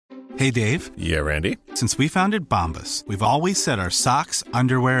Hey, Dave. Yeah, Randy? Since we founded Bombas, we've always said our socks,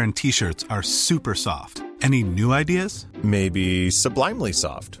 underwear, and T-shirts are super soft. Any new ideas? Maybe sublimely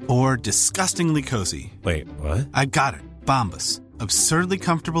soft. Or disgustingly cozy. Wait, what? I got it. Bombas. Absurdly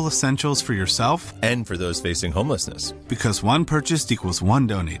comfortable essentials for yourself and for those facing homelessness. Because one purchased equals one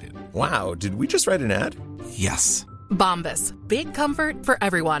donated. Wow, did we just write an ad? Yes. Bombas. Big comfort for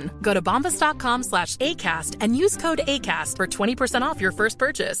everyone. Go to bombas.com/ACAST and use code ACAST for 20% off your first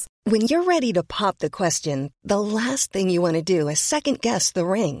purchase. When you're ready to pop the question, the last thing you want to do is second-guess the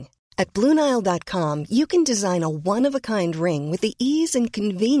ring. At BlueNile.com, you can design a one-of-a-kind ring with the ease and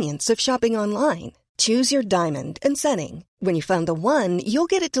convenience of shopping online. Choose your diamond and setting. When you find the one, you'll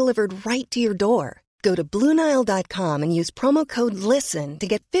get it delivered right to your door. Go to BlueNile.com and use promo code LISTEN to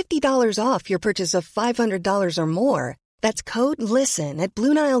get $50 off your purchase of $500 or more. That's code LISTEN at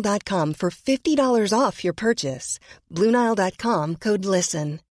BlueNile.com for $50 off your purchase. BlueNile.com, code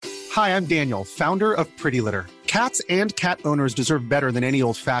LISTEN. Hi, I'm Daniel, founder of Pretty Litter. Cats and cat owners deserve better than any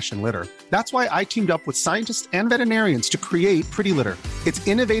old-fashioned litter. That's why I teamed up with scientists and veterinarians to create Pretty Litter. Its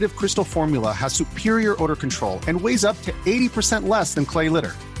innovative crystal formula has superior odor control and weighs up to 80% less than clay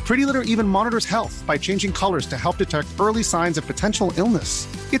litter. Pretty Litter even monitors health by changing colors to help detect early signs of potential illness.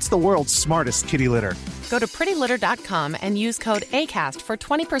 It's the world's smartest kitty litter. Go to prettylitter.com and use code ACAST for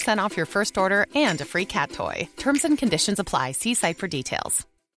 20% off your first order and a free cat toy. Terms and conditions apply. See site for details.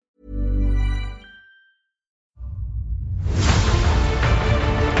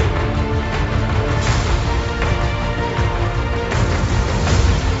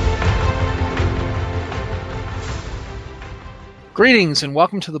 Greetings and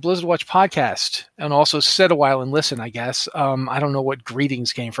welcome to the Blizzard Watch podcast, and also sit a while and listen, I guess. I don't know what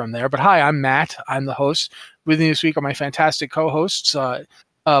greetings came from there, but hi, I'm Matt. I'm the host. With me this week are my fantastic co-hosts,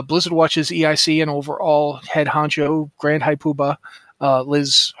 Blizzard Watch's EIC and overall head honcho, Grand High Poobah,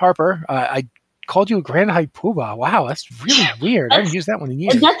 Liz Harper. I called you a Grand High Poobah. Wow, that's really weird. I haven't used that one in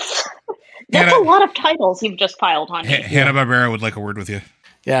years. That's a lot of titles you've just piled on me. Hanna-Barbera would like a word with you.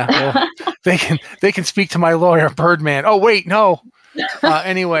 Yeah, well, they can speak to my lawyer, Birdman. Oh, wait, no.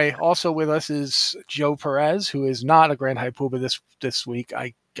 Anyway, also with us is Joe Perez, who is not a Grand High Poobah this week.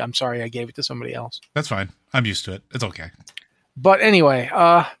 I'm sorry I gave it to somebody else. That's fine. I'm used to it. It's okay. But anyway,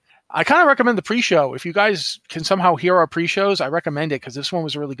 I kind of recommend the pre-show. If you guys can somehow hear our pre-shows, I recommend it because this one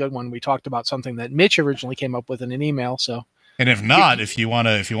was a really good one. We talked about something that Mitch originally came up with in an email, so... And if not, if you want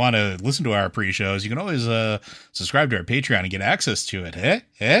to listen to our pre-shows, you can always subscribe to our Patreon and get access to it.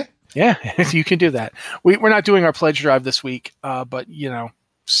 Yeah, you can do that. We're not doing our pledge drive this week, but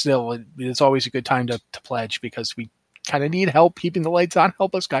still, it's always a good time to pledge because we kind of need help keeping the lights on.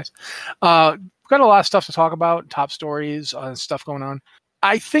 Help us, guys. We've got a lot of stuff to talk about, top stories, stuff going on.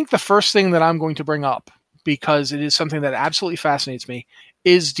 I think the first thing that I'm going to bring up, because it is something that absolutely fascinates me,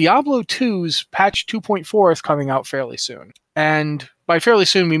 is Diablo 2's patch 2.4 is coming out fairly soon. And by fairly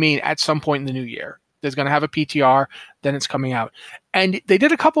soon, we mean at some point in the new year. There's going to have a PTR, then it's coming out. And they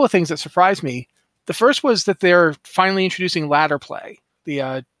did a couple of things that surprised me. The first was that they're finally introducing ladder play,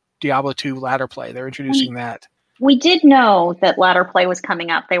 the Diablo 2 ladder play. They're introducing that. We did know that ladder play was coming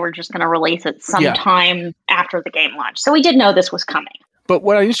up. They were just going to release it sometime after the game launch. So we did know this was coming. But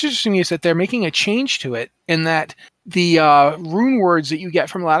what interests me is that they're making a change to it in that the rune words that you get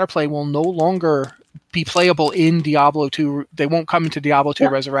from ladder play will no longer be playable in Diablo 2. They won't come into Diablo 2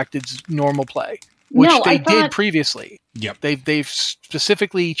 Resurrected's normal play, which they did previously. Yep. They've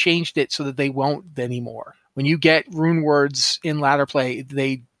specifically changed it so that they won't anymore. When you get rune words in ladder play,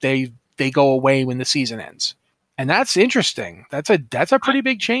 they go away when the season ends. And that's interesting. That's a pretty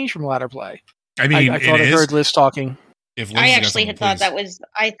big change from ladder play. I mean, I thought I heard Liz talking. I actually had thought that was.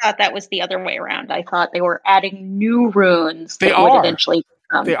 I thought that was the other way around. I thought they were adding new runes. They would eventually.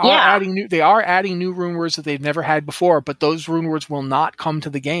 They are adding new rune words that they've never had before, but those rune words will not come to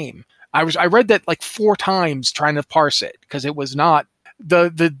the game. I read that like 4 times trying to parse it because it was not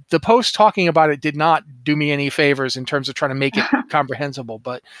the post talking about it did not do me any favors in terms of trying to make it comprehensible.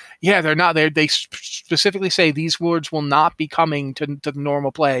 But yeah, they're not there. They specifically say these words will not be coming to the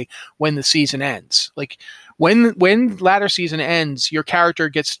normal play when the season ends. Like when ladder season ends, your character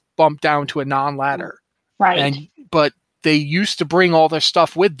gets bumped down to a non-ladder. Right. But they used to bring all their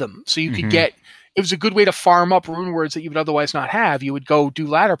stuff with them. So you could get, it was a good way to farm up rune words that you would otherwise not have. You would go do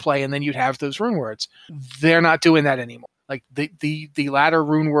ladder play and then you'd have those rune words. They're not doing that anymore. Like the ladder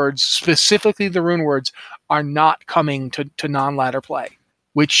rune words, specifically the rune words, are not coming to non-ladder play,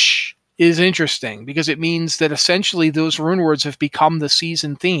 which is interesting because it means that essentially those rune words have become the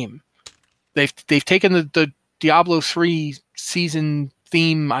season theme. They've taken the Diablo 3 season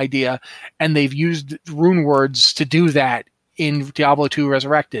theme idea and they've used rune words to do that in Diablo 2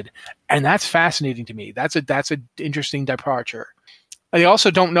 Resurrected, and that's fascinating to me. That's an interesting departure. They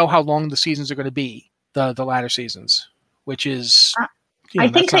also don't know how long the seasons are going to be, the latter seasons, which is. I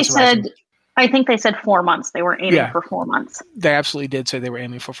think they said 4 months. They were aiming for 4 months. They absolutely did say they were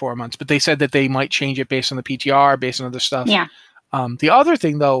aiming for 4 months, but they said that they might change it based on the PTR, based on other stuff. Yeah. The other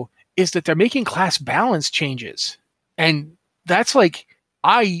thing, though, is that they're making class balance changes, and that's like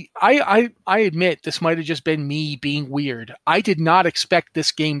I admit this might have just been me being weird. I did not expect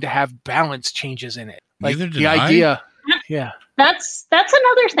this game to have balance changes in it. Like Neither did the idea. Yeah. That's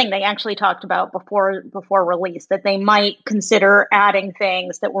another thing they actually talked about before release, that they might consider adding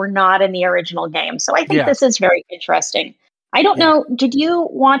things that were not in the original game. So I think this is very interesting. I don't know. Did you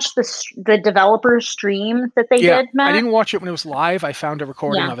watch the developer stream that they did, Matt? I didn't watch it when it was live. I found a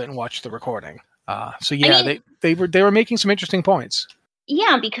recording of it and watched the recording. They were making some interesting points.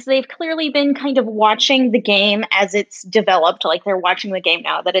 Yeah, because they've clearly been kind of watching the game as it's developed. Like they're watching the game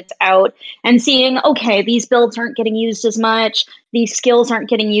now that it's out and seeing, okay, these builds aren't getting used as much. These skills aren't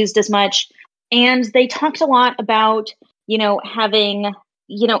getting used as much. And they talked a lot about, having,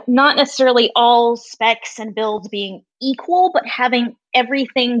 not necessarily all specs and builds being equal, but having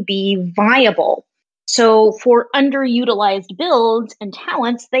everything be viable. So for underutilized builds and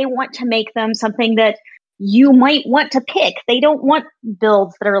talents, they want to make them something that you might want to pick. They don't want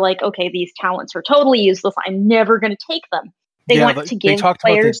builds that are like, okay, these talents are totally useless. I'm never going to take them. They want to give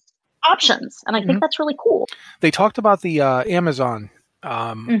players options. And I think that's really cool. They talked about the Amazon.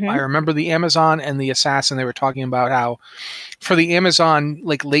 I remember the Amazon and the Assassin. They were talking about how for the Amazon,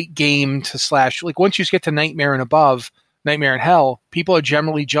 like late game to / like once you get to Nightmare and above, Nightmare and Hell, people are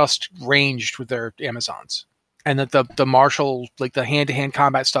generally just ranged with their Amazons. And that the martial, like the hand-to-hand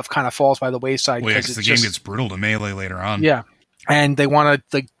combat stuff kind of falls by the wayside. Well, because the game gets brutal to melee later on. Yeah. And they want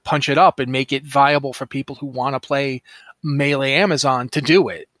to punch it up and make it viable for people who want to play melee Amazon to do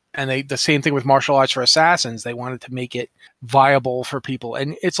it. And the same thing with martial arts for assassins. They wanted to make it viable for people.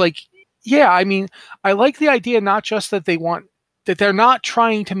 And it's like, I like the idea not just that they're not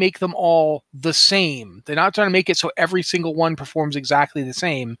trying to make them all the same. They're not trying to make it so every single one performs exactly the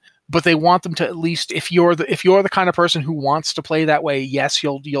same. But they want them to at least, if you're the kind of person who wants to play that way, yes,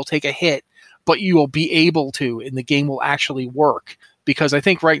 you'll take a hit, but you will be able to, and the game will actually work. Because I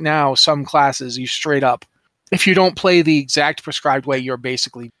think right now, some classes, you straight up, if you don't play the exact prescribed way, you're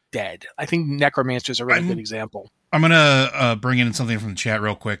basically dead. I think Necromancer is a really good example. I'm going to bring in something from the chat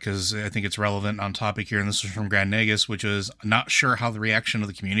real quick because I think it's relevant on topic here. And this is from Grand Negus, which is not sure how the reaction of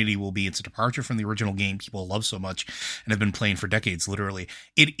the community will be. It's a departure from the original game people love so much and have been playing for decades, literally.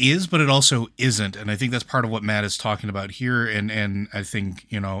 It is, but it also isn't. And I think that's part of what Matt is talking about here. And I think,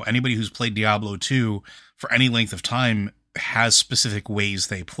 anybody who's played Diablo 2 for any length of time has specific ways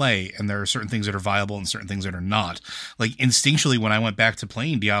they play, and there are certain things that are viable and certain things that are not. Like instinctually, when I went back to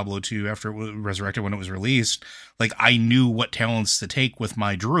playing Diablo 2 after it was resurrected, when it was released, like I knew what talents to take with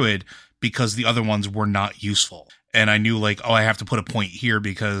my druid because the other ones were not useful. And I knew like, I have to put a point here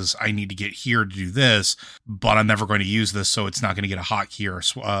because I need to get here to do this, but I'm never going to use this, so it's not going to get a hotkey or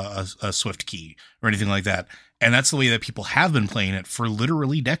a swift key or anything like that. And that's the way that people have been playing it for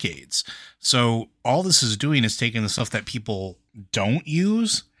literally decades. So all this is doing is taking the stuff that people don't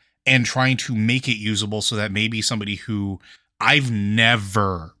use and trying to make it usable so that maybe somebody who I've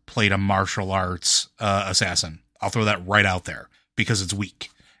never played a martial arts assassin. I'll throw that right out there because it's weak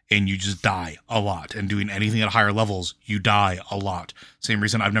and you just die a lot. And doing anything at higher levels, you die a lot. Same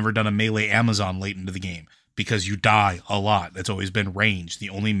reason I've never done a melee Amazon late into the game because you die a lot. It's always been ranged. The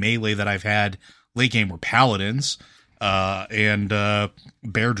only melee that I've had late game were paladins and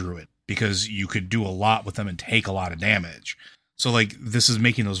bear druid because you could do a lot with them and take a lot of damage. So like this is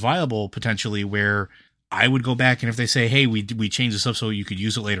making those viable potentially where I would go back and if they say, hey, we changed this up so you could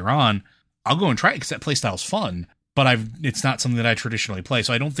use it later on, I'll go and try it because that playstyle is fun, but it's not something that I traditionally play.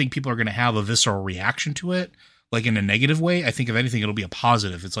 So I don't think people are going to have a visceral reaction to it like in a negative way. I think if anything, it'll be a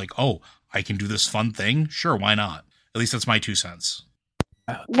positive. It's like, oh, I can do this fun thing. Sure. Why not? At least that's my 2 cents.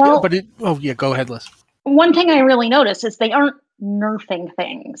 Well, go ahead, Liz. One thing I really noticed is they aren't nerfing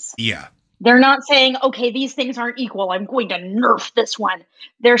things. Yeah. They're not saying, okay, these things aren't equal, I'm going to nerf this one.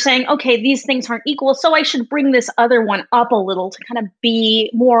 They're saying, okay, these things aren't equal, so I should bring this other one up a little to kind of be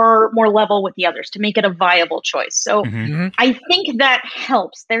more level with the others, to make it a viable choice. So I think that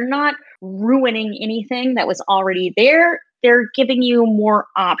helps. They're not ruining anything that was already there. They're giving you more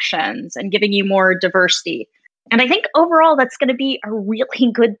options and giving you more diversity. And I think overall that's going to be a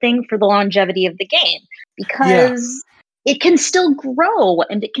really good thing for the longevity of the game because it can still grow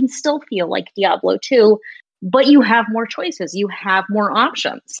and it can still feel like Diablo 2, but you have more choices. You have more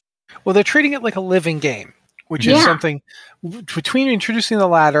options. Well, they're treating it like a living game, which is something between introducing the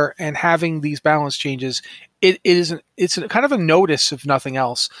ladder and having these balance changes. It's kind of a notice, if nothing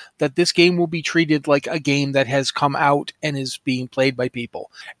else, that this game will be treated like a game that has come out and is being played by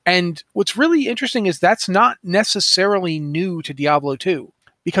people. And what's really interesting is that's not necessarily new to Diablo 2,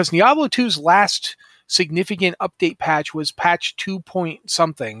 because Diablo 2's last significant update patch was patch 2 point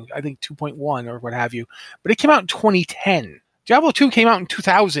something, I think 2.1 or what have you, but it came out in 2010. Diablo 2 came out in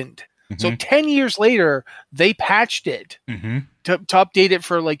 2000. So 10 years later, they patched it to update it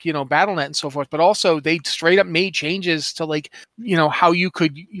for BattleNet and so forth. But also they straight up made changes to how you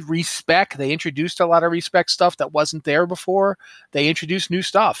could respec. They introduced a lot of respec stuff that wasn't there before. They introduced new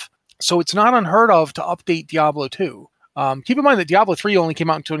stuff. So it's not unheard of to update Diablo 2. Keep in mind that Diablo 3 only came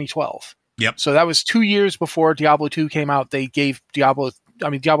out in 2012. Yep. So that was 2 years before Diablo 2 came out. They gave Diablo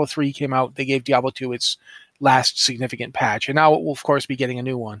 3 came out. They gave Diablo 2 its last significant patch. And now it will, of course, be getting a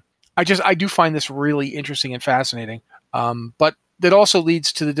new one. I do find this really interesting and fascinating. But that also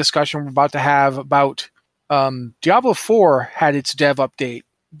leads to the discussion we're about to have about Diablo 4 had its dev update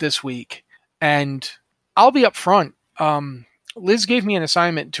this week. And I'll be up front. Liz gave me an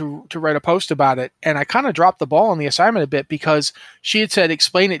assignment to write a post about it. And I kind of dropped the ball on the assignment a bit because she had said,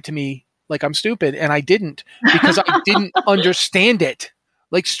 explain it to me like I'm stupid. And I didn't, because I didn't understand it.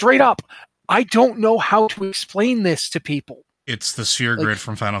 Like straight up, I don't know how to explain this to people. It's the sphere grid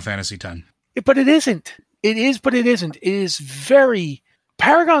from Final Fantasy X. But it isn't. It is, but it isn't. It is very...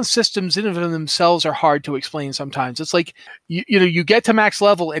 Paragon systems in and of themselves are hard to explain sometimes. It's like, you get to max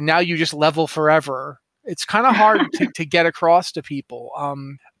level and now you just level forever. It's kind of hard to get across to people.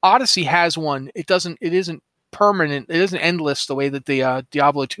 Odyssey has one. It isn't permanent. It isn't endless the way that the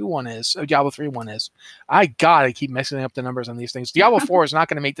Diablo 2 one is, or Diablo 3 one is. I keep messing up the numbers on these things. Diablo 4 is not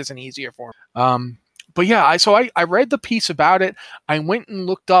going to make this any easier for me. But yeah, I read the piece about it. I went and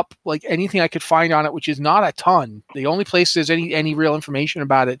looked up anything I could find on it, which is not a ton. The only place there's any real information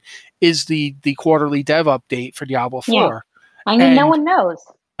about it is the quarterly dev update for Diablo 4. Yeah. I mean, no one knows.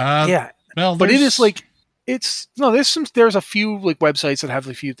 Yeah. Well, but it is there's a few websites that have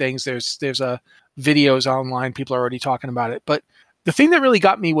a few things. There's videos online. People are already talking about it. But the thing that really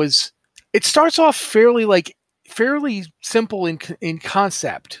got me was it starts off fairly simple in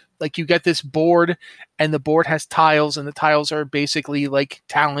concept. Like you get this board and the board has tiles, and the tiles are basically like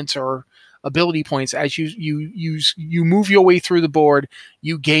talents or ability points. As you move your way through the board,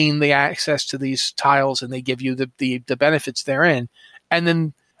 you gain the access to these tiles and they give you the benefits therein. And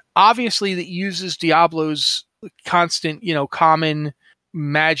then obviously that uses Diablo's constant, common,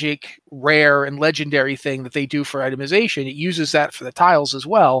 magic, rare, and legendary thing that they do for itemization. It uses that for the tiles as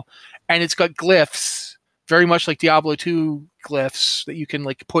well. And it's got glyphs, very much like Diablo 2 glyphs that you can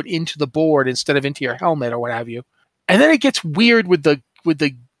put into the board instead of into your helmet or what have you. And then it gets weird with the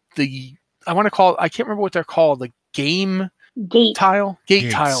I want to call it, I can't remember what they're called, the game gate tile?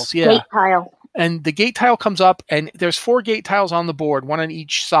 Gate tiles, yeah. Gate tile. And the gate tile comes up, and there's 4 gate tiles on the board, one on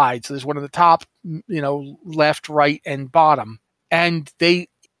each side. So there's one on the top, left, right, and bottom. And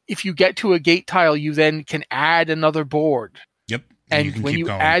if you get to a gate tile, you then can add another board. Yep. And when you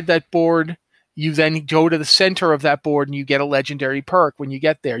add that board, you then go to the center of that board and you get a legendary perk. When you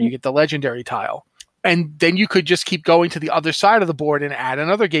get there, you get the legendary tile. And then you could just keep going to the other side of the board and add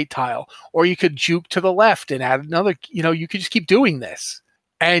another gate tile. Or you could juke to the left and add another, you could just keep doing this.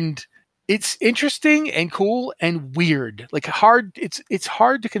 And it's interesting and cool and weird. It's hard to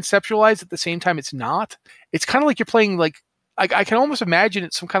conceptualize at the same time it's not. It's kind of like you're playing I can almost imagine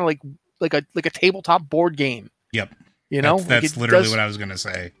it's some kind of like a tabletop board game. Yep. That's literally what I was going to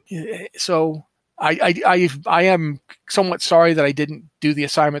say. So I am somewhat sorry that I didn't do the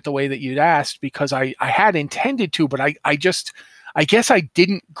assignment the way that you'd asked, because I had intended to, but I guess I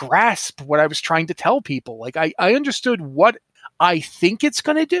didn't grasp what I was trying to tell people. I understood what I think it's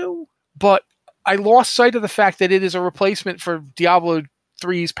going to do, but I lost sight of the fact that it is a replacement for Diablo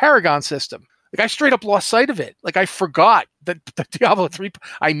 3's Paragon system. I straight up lost sight of it. I forgot that the Diablo 3,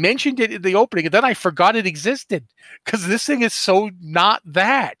 I mentioned it in the opening, and then I forgot it existed, because this thing is so not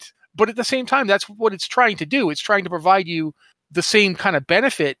that. But at the same time, that's what it's trying to do. It's trying to provide you the same kind of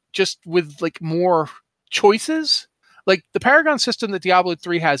benefit, just with more choices. The Paragon system that Diablo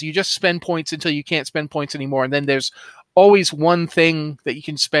 3 has, you just spend points until you can't spend points anymore. And then there's always one thing that you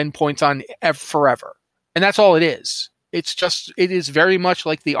can spend points on forever. And that's all it is. It is very much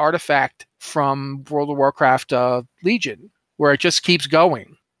like the artifact from World of Warcraft Legion, where it just keeps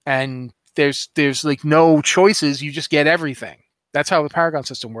going. And there's no choices. You just get everything. That's how the Paragon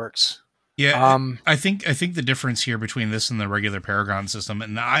system works. Yeah, I think the difference here between this and the regular Paragon system,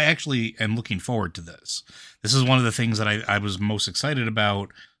 and I actually am looking forward to this. This is one of the things that I was most excited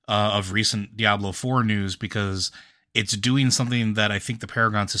about of recent Diablo 4 news, because it's doing something that I think the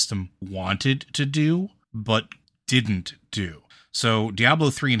Paragon system wanted to do, but didn't do. So Diablo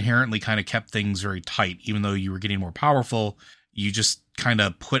 3 inherently kind of kept things very tight. Even though you were getting more powerful, you just kind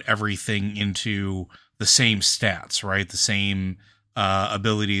of put everything into the same stats, right? The same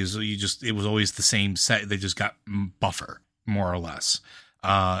abilities. It was always the same set. They just got buffer, more or less.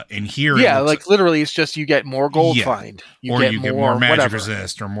 And here, like literally, it's just you get more gold find, you get more magic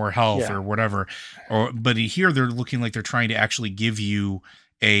resist, or more health, or whatever. But here they're looking like they're trying to actually give you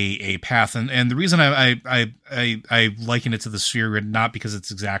a path, and the reason I liken it to the sphere grid, not because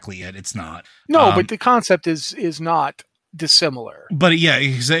it's exactly it. It's not. No, but the concept is not dissimilar. But yeah,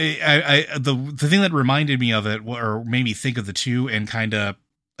 the thing that reminded me of it, or made me think of the two, and kind of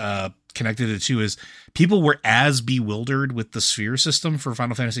connected the two, is people were as bewildered with the sphere system for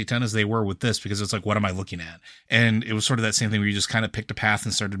Final Fantasy X as they were with this, because it's like, what am I looking at? And it was sort of that same thing where you just kind of picked a path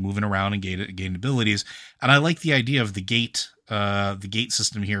and started moving around and gained abilities. And I like the idea of the gate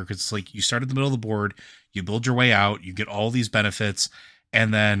system here, because it's like you start at the middle of the board, you build your way out, you get all these benefits,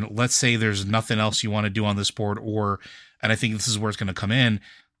 and then let's say there's nothing else you want to do on this board, and I think this is where it's going to come in,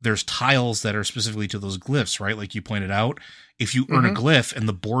 there's tiles that are specifically to those glyphs, right? Like you pointed out, if you earn a glyph and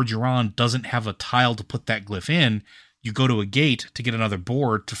the board you're on doesn't have a tile to put that glyph in, you go to a gate to get another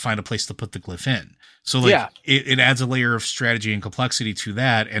board to find a place to put the glyph in. So it adds a layer of strategy and complexity to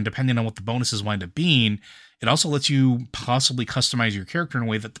that. And depending on what the bonuses wind up being, it also lets you possibly customize your character in a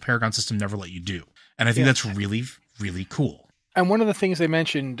way that the Paragon system never let you do. And I think that's really, really cool. And one of the things they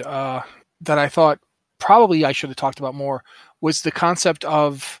mentioned that I thought probably I should have talked about more was the concept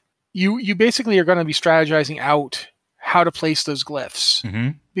of you basically are going to be strategizing out how to place those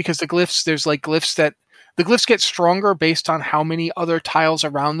glyphs. Because the glyphs, there's like glyphs that the glyphs get stronger based on how many other tiles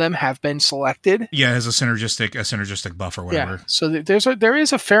around them have been selected. Yeah, it has a synergistic buff or whatever. Yeah. So there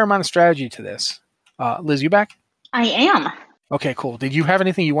is a fair amount of strategy to this. Liz, you back? I am. Okay, cool. Did you have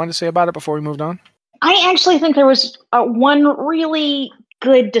anything you wanted to say about it before we moved on? I actually think there was one really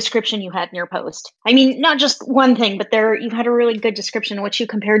good description you had in your post. I mean, not just one thing, but you had a really good description in which you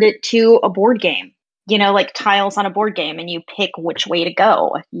compared it to a board game. You know, like tiles on a board game, and you pick which way to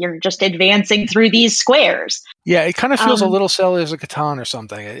go. You're just advancing through these squares. Yeah, it kind of feels a little Settlers of Catan or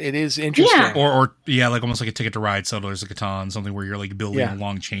something. It is interesting. Yeah. Or like almost like a Ticket to Ride, Settlers of Catan, something where you're like building a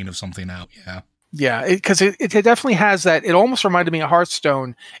long chain of something out. Yeah. Yeah, because it definitely has that. It almost reminded me of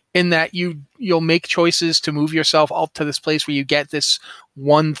Hearthstone in that you'll make choices to move yourself up to this place where you get this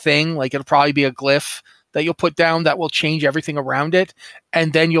one thing. Like it'll probably be a glyph that you'll put down that will change everything around it,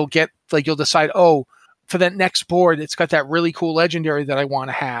 and then you'll decide, for that next board, it's got that really cool legendary that I want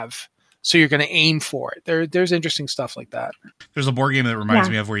to have. So you're going to aim for it. There's interesting stuff like that. There's a board game that reminds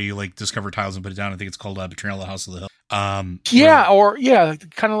me of where you like discover tiles and put it down. I think it's called Betrayal of the House of the Hill. I know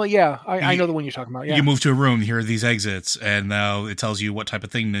the one you're talking about. Yeah. You move to a room, here are these exits, and now it tells you what type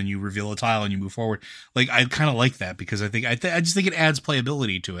of thing. Then you reveal a tile and you move forward. Like I kind of like that, because I just think it adds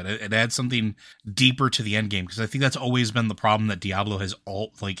playability to it. It adds something deeper to the end game, because I think that's always been the problem that Diablo has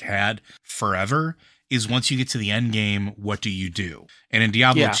had forever. Is once you get to the end game, what do you do? And in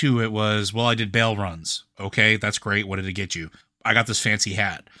Diablo 2, it was, I did bail runs. Okay, that's great. What did it get you? I got this fancy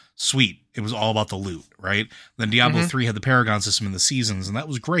hat. Sweet. It was all about the loot, right? Then Diablo 3 had the Paragon system in the seasons, and that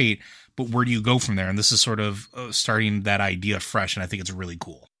was great. But where do you go from there? And this is sort of starting that idea fresh, and I think it's really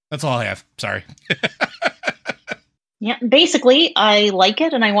cool. That's all I have. Sorry. Yeah, basically, I like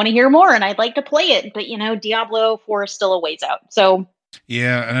it, and I want to hear more, and I'd like to play it. But, Diablo 4 is still a ways out, so...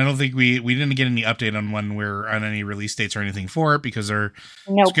 Yeah, and I don't think we didn't get any update on when we're on any release dates or anything for it, because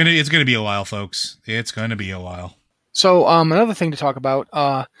it's gonna be a while, folks. It's gonna be a while. So another thing to talk about,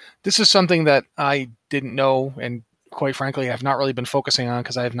 this is something that I didn't know, and quite frankly, I've not really been focusing on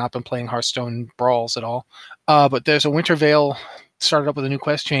because I have not been playing Hearthstone Brawls at all. But there's a Winter Veil started up with a new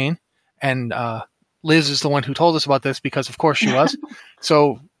quest chain, and Liz is the one who told us about this because, of course, she was.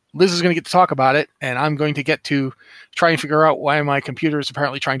 So Liz is going to get to talk about it, and I'm going to get to try and figure out why my computer is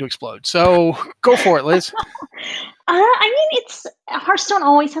apparently trying to explode. So go for it, Liz. Hearthstone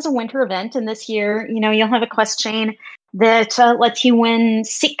always has a winter event, and this year, you'll have a quest chain that lets you win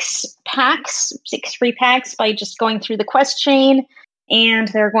 6 free packs by just going through the quest chain. And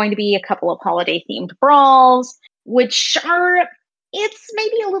there are going to be a couple of holiday-themed brawls, which it's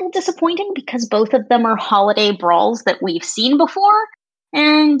maybe a little disappointing because both of them are holiday brawls that we've seen before.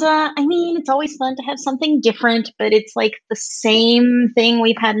 And, it's always fun to have something different, but it's like the same thing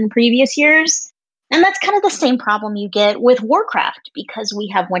we've had in previous years. And that's kind of the same problem you get with Warcraft, because we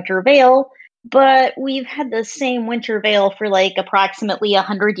have Winter Veil, but we've had the same Winter Veil for like approximately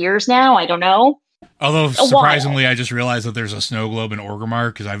 100 years now. I don't know. Although, surprisingly, I just realized that there's a snow globe in Orgrimmar,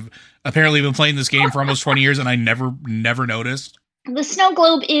 because I've apparently been playing this game for almost 20 years, and I never noticed. The snow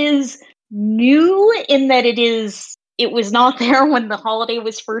globe is new in that it was not there when the holiday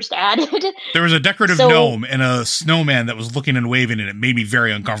was first added. There was a decorative gnome and a snowman that was looking and waving, and it made me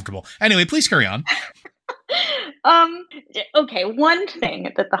very uncomfortable. Anyway, please carry on. Okay, one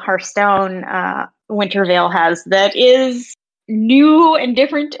thing that the Hearthstone Winterveil has that is new and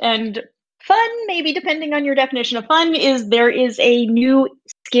different and fun, maybe depending on your definition of fun, is there is a new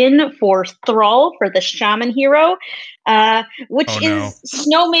skin for Thrall, for the shaman hero, which is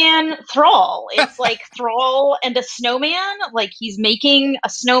Snowman Thrall. It's like Thrall and a snowman, like he's making a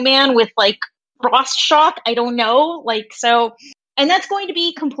snowman with like frost shock, I don't know, like so, and that's going to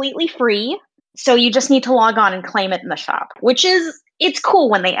be completely free. So you just need to log on and claim it in the shop, which it's cool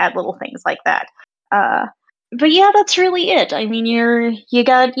when they add little things like that. But yeah, that's really it. I mean, you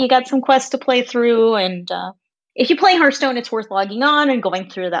got some quests to play through, and if you play Hearthstone, it's worth logging on and going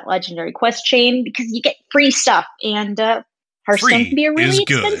through that legendary quest chain because you get free stuff. And Hearthstone can be a really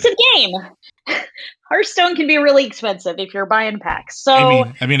expensive game. Hearthstone can be really expensive if you're buying packs. So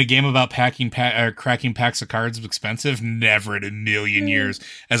I mean, a game about cracking packs of cards is expensive. Never in a million years.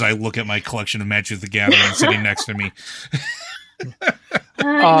 As I look at my collection of Magic the Gathering sitting next to me.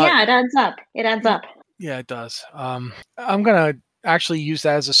 Yeah, it adds up. It adds up. Yeah, it does. I'm gonna actually use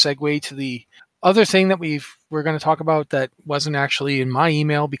that as a segue to the other thing that we're going to talk about that wasn't actually in my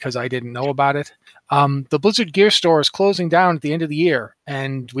email because I didn't know about it. The Blizzard Gear Store is closing down at the end of the year,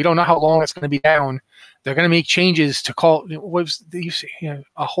 and we don't know how long it's going to be down. They're going to make changes to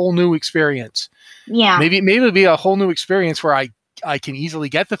a whole new experience. Yeah, maybe it'll be a whole new experience where I can easily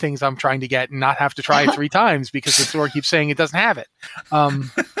get the things I'm trying to get and not have to try it 3 times because the store keeps saying it doesn't have it.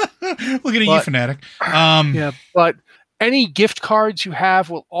 Look at you, fanatic. Yeah, but any gift cards you have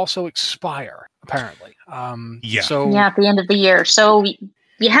will also expire, apparently. So at the end of the year. So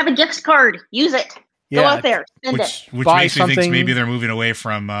you have a gift card, use it. Go out there, spend it. Which makes me think maybe they're moving away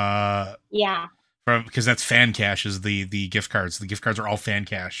from because that's fan cash is the gift cards. The gift cards are all fan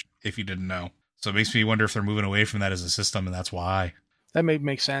cash, if you didn't know. So it makes me wonder if they're moving away from that as a system, and that's why. That may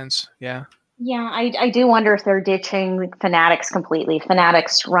make sense, yeah. Yeah, I do wonder if they're ditching Fanatics completely.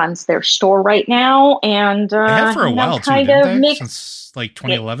 Fanatics runs their store right now, and they have for a while too, didn't they? Since like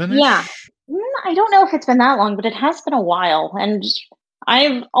 2011. Yeah, I don't know if it's been that long, but it has been a while. And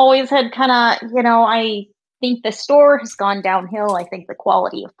I've always had kind of, I think the store has gone downhill. I think the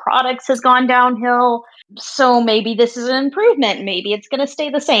quality of products has gone downhill. So maybe this is an improvement. Maybe it's going to stay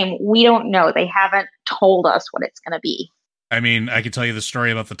the same. We don't know. They haven't told us what it's going to be. I mean, I could tell you the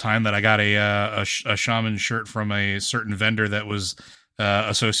story about the time that I got a shaman shirt from a certain vendor that was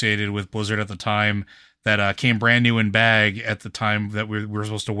associated with Blizzard at the time that came brand new in bag at the time that we were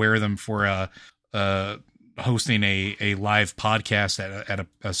supposed to wear them for hosting a live podcast at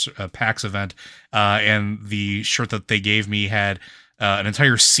a PAX event. And the shirt that they gave me had an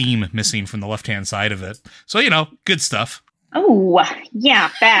entire seam missing from the left-hand side of it. So, good stuff. Oh, yeah,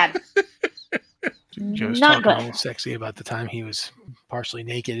 bad. Joe's not talking good. All sexy about the time he was partially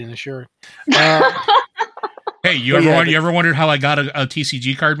naked in a shirt. Hey, you ever wondered how I got a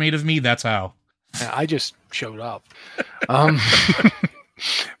TCG card made of me? That's how. I just showed up.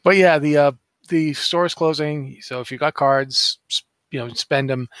 But yeah, the store is closing. So if you got cards, spend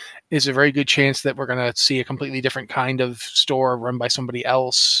them. Is a very good chance that we're going to see a completely different kind of store run by somebody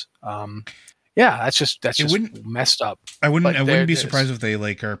else. Yeah, that's just messed up. I wouldn't be surprised if they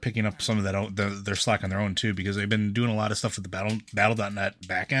are picking up some of that their slack on their own too, because they've been doing a lot of stuff with the Battle.net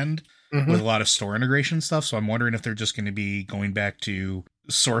backend with a lot of store integration stuff. So I'm wondering if they're just going to be going back to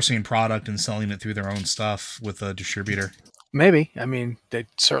sourcing product and selling it through their own stuff with a distributor. Maybe. I mean, they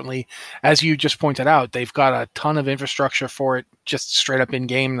certainly, as you just pointed out, they've got a ton of infrastructure for it just straight up in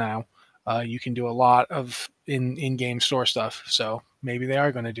game now. You can do a lot of in-game store stuff. So maybe they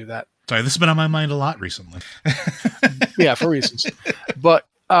are going to do that. Sorry, this has been on my mind a lot recently. Yeah, for reasons. But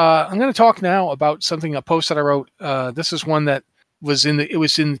I'm going to talk now about a post that I wrote. This is one that was in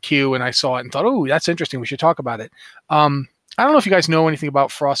the queue, and I saw it and thought, oh, that's interesting. We should talk about it. I don't know if you guys know anything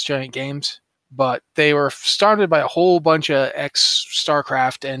about Frost Giant Games, but they were started by a whole bunch of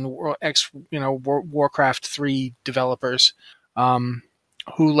ex-StarCraft and ex-Warcraft 3 developers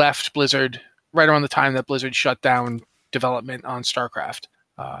who left Blizzard right around the time that Blizzard shut down development on StarCraft.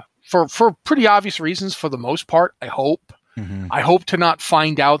 For pretty obvious reasons, for the most part, I hope. Mm-hmm. I hope to not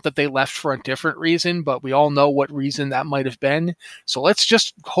find out that they left for a different reason, but we all know what reason that might have been. So let's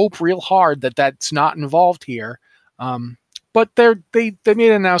just hope real hard that that's not involved here. But they made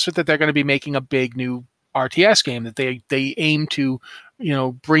an announcement that they're going to be making a big new RTS game that they aim to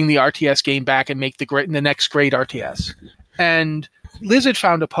bring the RTS game back and make the next great RTS. And Liz had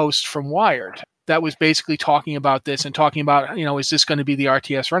found a post from Wired that was basically talking about this and talking about, is this going to be the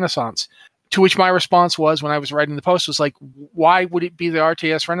RTS Renaissance? To which my response was, when I was writing the post, was like, why would it be the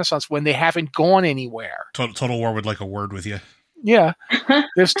RTS Renaissance when they haven't gone anywhere? Total War would like a word with you. Yeah.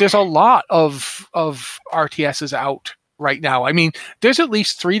 There's a lot of RTSs out right now. I mean, there's at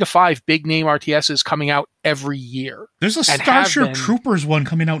least 3 to 5 big name RTSs coming out every year. There's a Starship Troopers one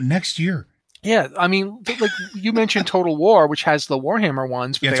coming out next year. Yeah, I mean, like you mentioned Total War, which has the Warhammer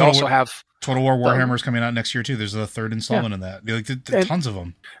ones, but they also have... Total War Warhammer's coming out next year, too. There's a third installment in that. Tons of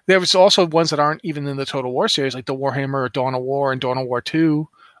them. There's also ones that aren't even in the Total War series, like the Warhammer Dawn of War and Dawn of War 2.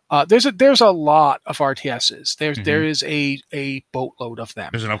 There's a lot of RTSs. There is a boatload of them.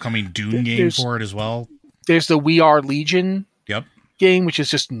 There's an upcoming Dune game for it as well. There's the We Are Legion Yep. game, which is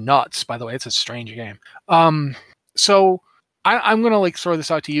just nuts, by the way. It's a strange game. So I'm going to throw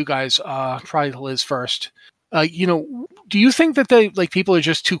this out to you guys, probably to Liz first. Do you think that people are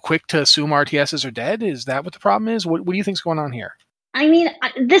just too quick to assume RTSs are dead? Is that what the problem is? What do you think's going on here? I mean,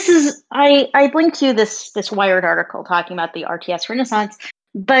 I linked to this Wired article talking about the RTS Renaissance,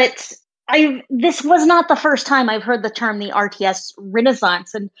 but this was not the first time I've heard the term the RTS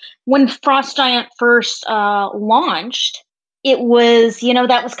Renaissance. And when Frost Giant first launched, it was,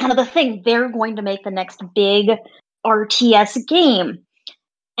 that was kind of the thing. They're going to make the next big RTS game.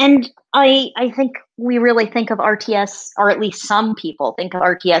 And I think we really think of RTS, or at least some people think of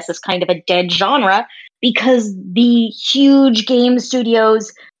RTS as kind of a dead genre, because the huge game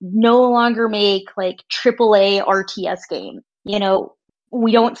studios no longer make AAA RTS game.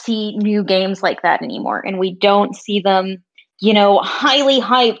 We don't see new games like that anymore, and we don't see them, highly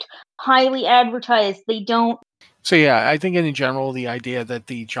hyped, highly advertised. They don't. So yeah, I think in general, the idea that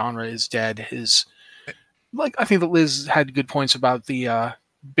the genre is dead is I think that Liz had good points about the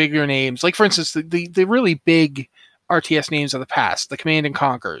bigger names. Like for instance, the really big RTS names of the past, the Command and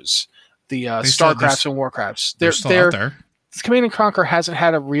Conquers, the StarCrafts and Warcrafts. They're still out there. Command and Conquer hasn't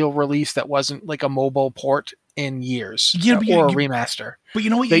had a real release that wasn't like a mobile port in years, or a remaster. But you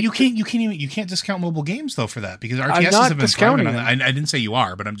know what? You can't discount mobile games though for that, because RTSs have been thriving on that. I didn't say you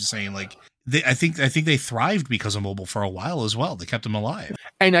are, but I'm just saying I think they thrived because of mobile for a while as well. They kept them alive.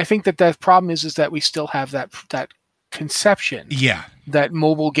 And I think that problem is that we still have that conception. Yeah. That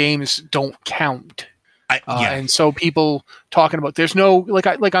mobile games don't count. And so people talking about there's no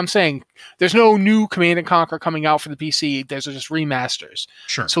I'm saying there's no new Command and Conquer coming out for the PC. There's just remasters.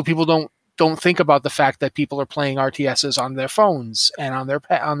 Sure. So people don't think about the fact that people are playing RTSs on their phones and on their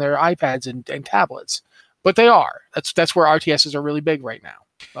iPads and tablets, but they are. That's where RTSs are really big right now.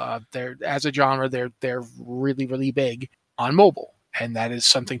 They're as a genre, they're really, really big on mobile, and that is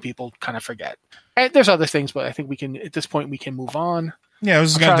something people kind of forget. And there's other things, but I think at this point we can move on. Yeah,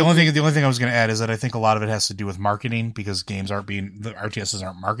 the only thing I was going to add is that I think a lot of it has to do with marketing, because the RTSs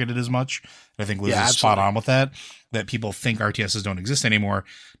aren't marketed as much. And I think Liz is spot on with that that people think RTSs don't exist anymore,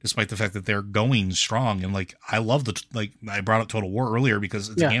 despite the fact that they're going strong. And like, I love I brought up Total War earlier because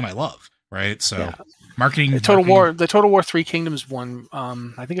it's a game I love. Right. So marketing, the Total War Three Kingdoms one,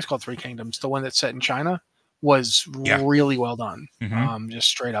 I think it's called Three Kingdoms. The one that's set in China was really well done. Mm-hmm. Just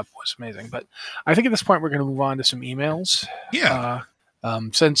straight up was amazing. But I think at this point we're going to move on to some emails. Yeah.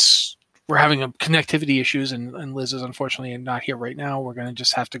 Since we're having connectivity issues and Liz is unfortunately not here right now, we're going to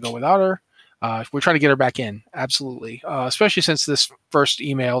just have to go without her. We're trying to get her back in. Absolutely. Especially since this first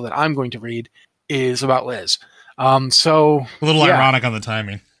email that I'm going to read is about Liz. So a little ironic on the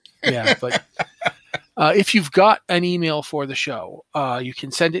timing. Yeah. But if you've got an email for the show, you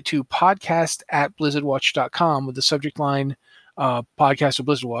can send it to podcast@blizzardwatch.com with the subject line, podcast of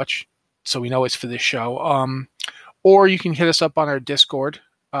Blizzard Watch. So we know it's for this show. Or you can hit us up on our Discord.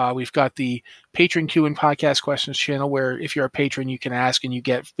 We've got the Patron Q and Podcast Questions channel, where if you're a patron, you can ask and you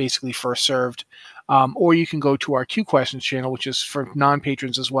get basically first served. Or you can go to our Q Questions channel, which is for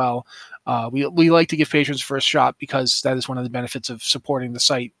non-patrons as well. We like to give patrons first shot because that is one of the benefits of supporting the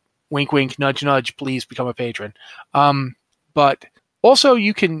site. Wink, wink, nudge, nudge, please become a patron. But also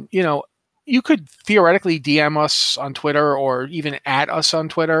you can, you could theoretically DM us on Twitter or even at us on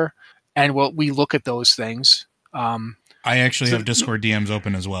Twitter, and we look at those things. I actually have Discord DMs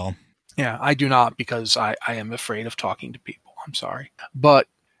open as well. Yeah, I do not, because I am afraid of talking to people. I'm sorry. But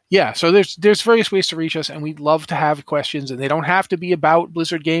yeah, so there's various ways to reach us, and we'd love to have questions, and they don't have to be about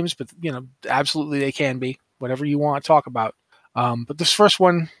Blizzard games, but absolutely they can be. Whatever you want to talk about. But this first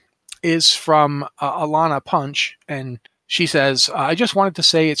one is from Alana Punch, and she says, I just wanted to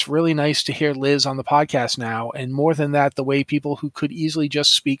say it's really nice to hear Liz on the podcast now, and more than that, the way people who could easily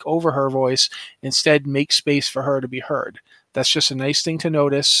just speak over her voice instead make space for her to be heard. That's just a nice thing to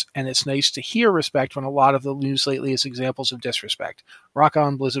notice, and it's nice to hear respect when a lot of the news lately is examples of disrespect. Rock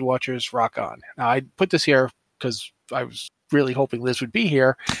on, Blizzard Watchers, rock on. Now, I put this here because I was really hoping Liz would be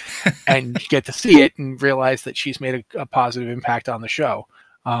here and get to see it and realize that she's made a positive impact on the show.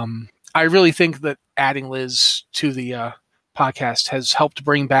 I really think that adding Liz to the podcast has helped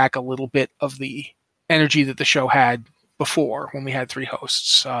bring back a little bit of the energy that the show had before when we had 3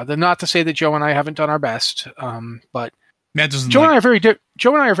 hosts. Not to say that Joe and I haven't done our best, but Joe and I are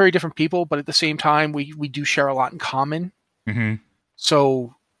very different people, but at the same time, we do share a lot in common. Mm-hmm.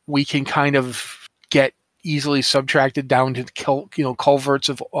 So we can kind of get easily subtracted down to culverts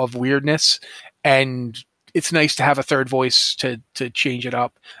of weirdness, and it's nice to have a third voice to change it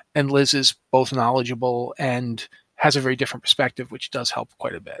up. And Liz is both knowledgeable and has a very different perspective, which does help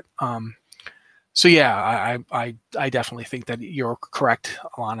quite a bit. So yeah, I definitely think that you're correct,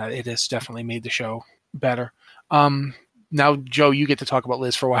 Alana. It has definitely made the show better. Now, Joe, you get to talk about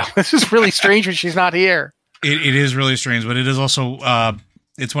Liz for a while. This is really strange when she's not here. It is really strange, but it is also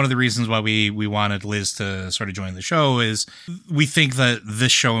it's one of the reasons why we wanted Liz to sort of join the show. Is we think that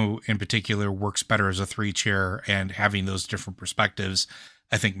this show in particular works better as a 3-chair, and having those different perspectives,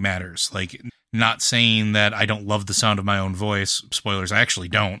 I think, matters. Like, not saying that I don't love the sound of my own voice. Spoilers, I actually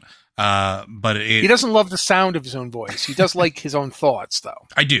don't. But he doesn't love the sound of his own voice. He does like his own thoughts, though.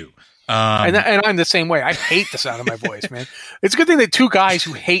 I do. And I'm the same way. I hate the sound of my voice, man. It's a good thing that 2 guys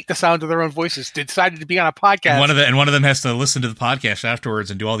who hate the sound of their own voices decided to be on a podcast. And one of them has to listen to the podcast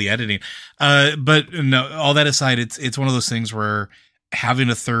afterwards and do all the editing. But no, all that aside, it's one of those things where having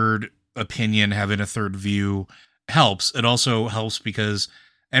a third opinion, having a third view helps. It also helps because,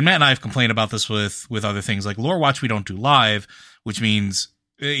 and Matt and I have complained about this with other things like Lore Watch. We don't do live, which means,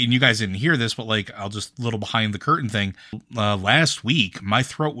 and you guys didn't hear this, but like, I'll just little behind the curtain thing. Last week, my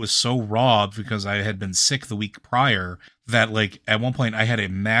throat was so raw because I had been sick the week prior that like at one point I had a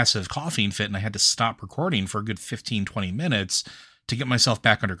massive coughing fit and I had to stop recording for a good 15, 20 minutes to get myself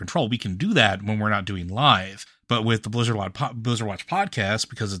back under control. We can do that when we're not doing live, but with the Blizzard Watch podcast,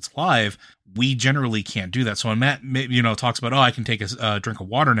 because it's live, we generally can't do that. So when Matt, talks about, I can take a drink of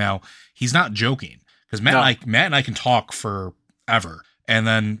water now, he's not joking, because Matt and I can talk forever. And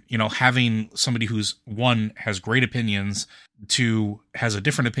then, having somebody who's 1, has great opinions, 2, has a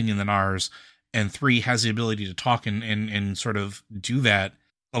different opinion than ours, and 3, has the ability to talk and sort of do that,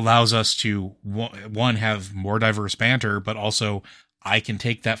 allows us to, 1, have more diverse banter, but also I can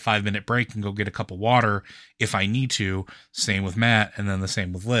take that 5-minute break and go get a cup of water if I need to. Same with Matt, and then the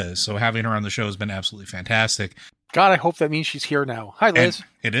same with Liz. So having her on the show has been absolutely fantastic. God, I hope that means she's here now. Hi, Liz.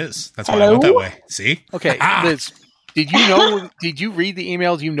 And it is. That's why I went that way. See? Okay, Liz. Did you read the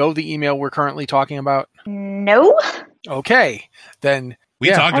email? Do you know the email we're currently talking about? No. Okay. Then we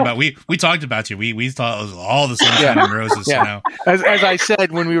talked about you. We thought it was all the sunshine and roses. Yeah. As I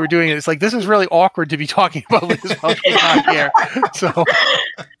said when we were doing it, it's like, this is really awkward to be talking about Liz while she's not here. So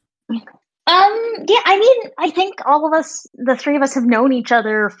I think all of us, the 3 of us, have known each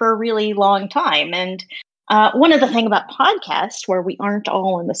other for a really long time. And one of the things about podcasts where we aren't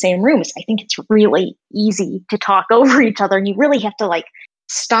all in the same room is I think it's really easy to talk over each other, and you really have to like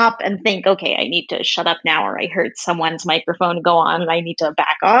stop and think, okay, I need to shut up now, or I heard someone's microphone go on and I need to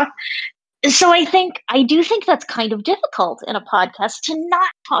back off. So I do think that's kind of difficult in a podcast to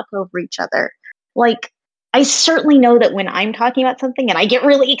not talk over each other. Like, I certainly know that when I'm talking about something and I get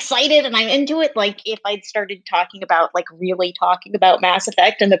really excited and I'm into it, like if I'd started really talking about Mass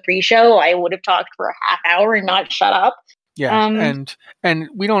Effect in the pre-show, I would have talked for a half hour and not shut up. Yeah, and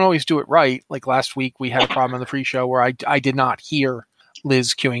we don't always do it right. Like last week, we had a problem in the pre-show where I did not hear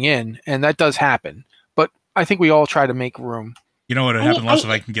Liz queuing in, and that does happen. But I think we all try to make room. You know what would happen, Liz, if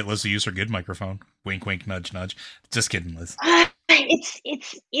I can get Liz to use her good microphone? Wink, wink, nudge, nudge. Just kidding, Liz.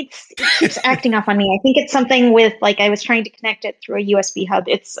 It's acting off on me. I think it's something with I was trying to connect it through a USB hub.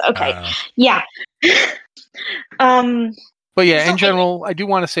 It's okay. Yeah. But yeah, in general, I do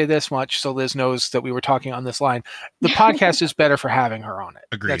want to say this much so Liz knows that we were talking on this line. The podcast is better for having her on it.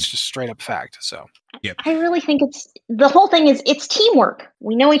 Agreed. That's just straight up fact. So, yep. I really think the whole thing is it's teamwork.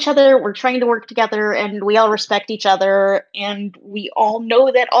 We know each other. We're trying to work together, and we all respect each other. And we all know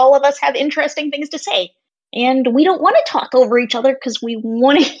that all of us have interesting things to say. And we don't want to talk over each other because we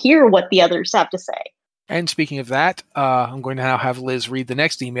want to hear what the others have to say. And speaking of that, I'm going to now have Liz read the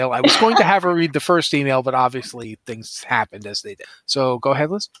next email. I was going to have her read the first email, but obviously things happened as they did. So go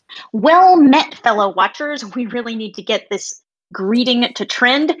ahead, Liz. Well met, fellow watchers. We really need to get this greeting to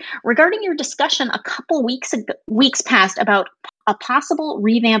trend. Regarding your discussion a couple weeks past about a possible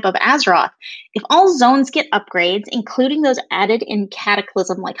revamp of Azeroth. If all zones get upgrades, including those added in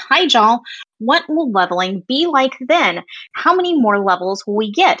Cataclysm like Hyjal, what will leveling be like then? How many more levels will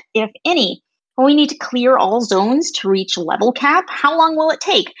we get, if any? Will we need to clear all zones to reach level cap? How long will it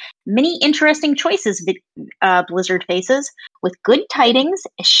take? Many interesting choices, Blizzard faces. With good tidings,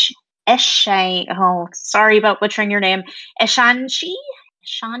 sorry about butchering your name, Eshanshi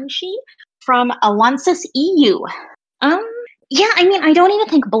from Alliances EU. Yeah, I mean, I don't even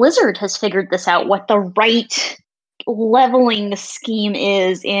think Blizzard has figured this out, what the right leveling scheme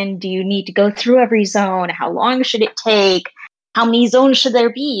is, and do you need to go through every zone? How long should it take? How many zones should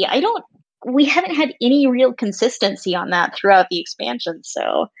there be? We haven't had any real consistency on that throughout the expansion,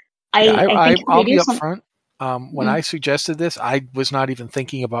 so I'll be upfront. When I suggested this, I was not even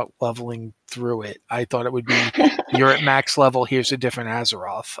thinking about leveling through it. I thought it would be, you're at max level, here's a different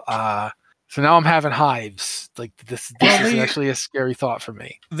Azeroth. So now I'm having hives. Like this is actually a scary thought for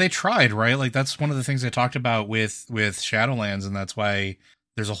me. They tried, right? Like that's one of the things they talked about with Shadowlands, and that's why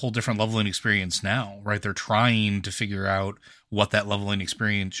there's a whole different leveling experience now, right? They're trying to figure out what that leveling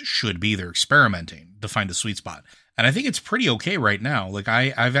experience should be. They're experimenting to find a sweet spot. And I think it's pretty okay right now. Like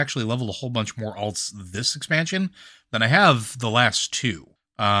I've actually leveled a whole bunch more alts this expansion than I have the last two.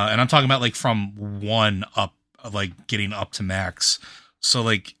 And I'm talking about like from 1 up, like getting up to max. So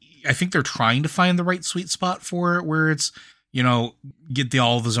like, I think they're trying to find the right sweet spot for it where it's, get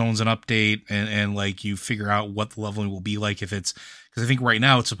all the zones an update and like you figure out what the leveling will be like if it's, because I think right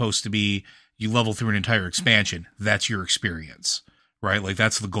now it's supposed to be you level through an entire expansion. That's your experience, right? Like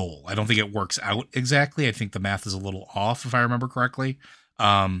that's the goal. I don't think it works out exactly. I think the math is a little off if I remember correctly.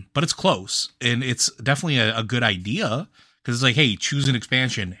 But it's close and it's definitely a good idea because it's like, hey, choose an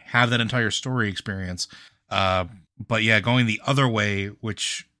expansion, have that entire story experience. But yeah, going the other way,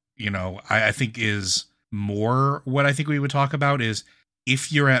 which, I think is more what I think we would talk about is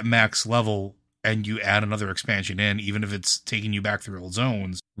if you're at max level and you add another expansion in, even if it's taking you back through old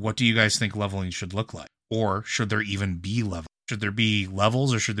zones, what do you guys think leveling should look like? Or should there even be levels? Should there be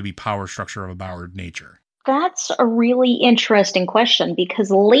levels or should there be power structure of a bowered nature? That's a really interesting question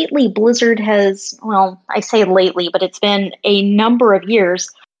because lately Blizzard has, well, I say lately, but it's been a number of years,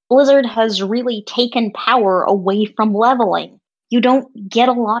 Blizzard has really taken power away from leveling. You don't get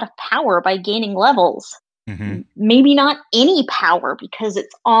a lot of power by gaining levels. Mm-hmm. Maybe not any power because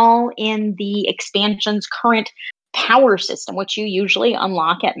it's all in the expansion's current power system, which you usually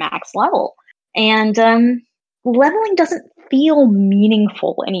unlock at max level. And leveling doesn't feel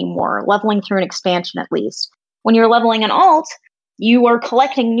meaningful anymore, leveling through an expansion at least. When you're leveling an alt, you are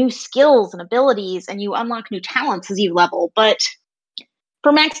collecting new skills and abilities and you unlock new talents as you level. But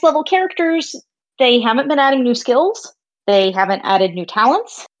for max level characters, they haven't been adding new skills. They haven't added new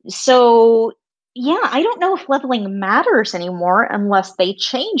talents. So, yeah, I don't know if leveling matters anymore unless they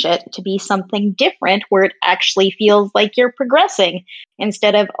change it to be something different where it actually feels like you're progressing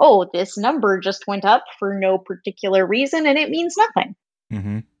instead of, oh, this number just went up for no particular reason and it means nothing.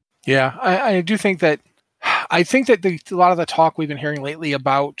 Mm-hmm. Yeah, I do think that a lot of the talk we've been hearing lately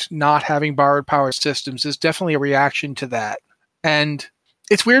about not having borrowed power systems is definitely a reaction to that. And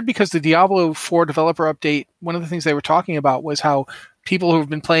it's weird because the Diablo 4 developer update, one of the things they were talking about was how people who have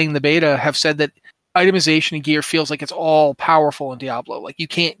been playing the beta have said that itemization and gear feels like it's all powerful in Diablo. Like you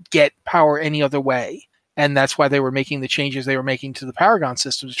can't get power any other way. And that's why they were making the changes they were making to the Paragon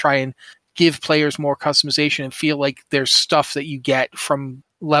system to try and give players more customization and feel like there's stuff that you get from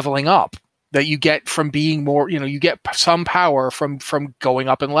leveling up, that you get from being more, you get some power from going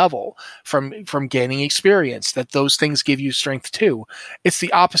up in level, from gaining experience, that those things give you strength too. It's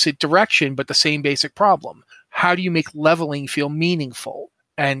the opposite direction, but the same basic problem. How do you make leveling feel meaningful?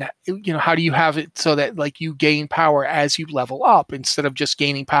 And, how do you have it so that like you gain power as you level up instead of just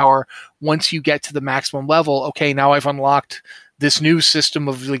gaining power once you get to the maximum level? Okay, now I've unlocked this new system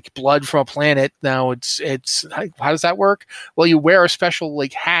of like blood from a planet. Now it's how does that work? Well, you wear a special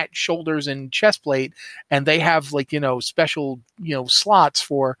like hat, shoulders, and chest plate, and they have like special slots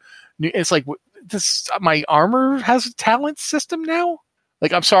for. It's like this. My armor has a talent system now.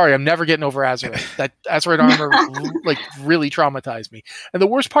 Like, I'm sorry, I'm never getting over Azerite. That Azerite armor like really traumatized me. And the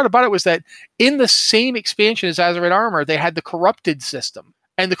worst part about it was that in the same expansion as Azerite armor, they had the corrupted system,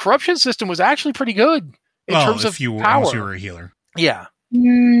 and the corruption system was actually pretty good. In terms of power. Once you were a healer. Yeah.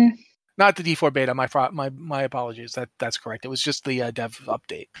 Not the D4 beta. My apologies. That's correct. It was just the dev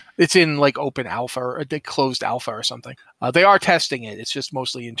update. It's in like open alpha or the closed alpha or something. They are testing it. It's just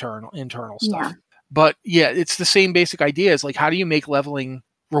mostly internal stuff. Yeah. But yeah, it's the same basic idea. It's like, how do you make leveling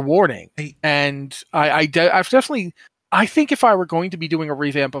rewarding? And I've definitely, I think if I were going to be doing a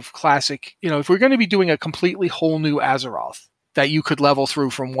revamp of classic, if we're going to be doing a completely whole new Azeroth, that you could level through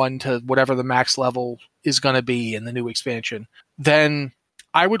from 1 to whatever the max level is going to be in the new expansion, then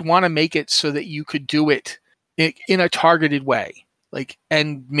I would want to make it so that you could do it in a targeted way. Like,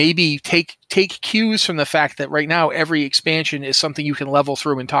 and maybe take cues from the fact that right now every expansion is something you can level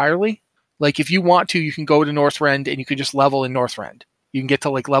through entirely. Like, if you want to, you can go to Northrend and you can just level in Northrend. You can get to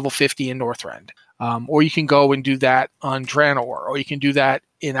like level 50 in Northrend. Or you can go and do that on Draenor, or you can do that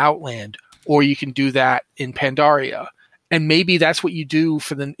in Outland, or you can do that in Pandaria. And maybe that's what you do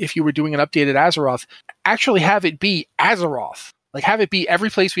if you were doing an updated Azeroth, actually have it be Azeroth. Like, have it be every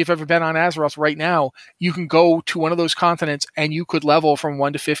place we've ever been on Azeroth right now. You can go to one of those continents and you could level from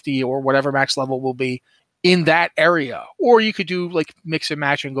 1 to 50 or whatever max level will be in that area. Or you could do like mix and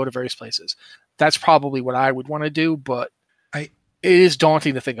match and go to various places. That's probably what I would want to do, but it is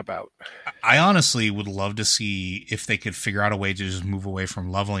daunting to think about. I honestly would love to see if they could figure out a way to just move away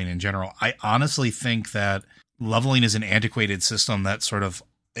from leveling in general. I honestly think that leveling is an antiquated system that sort of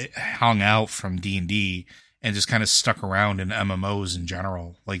hung out from D&D and just kind of stuck around in MMOs in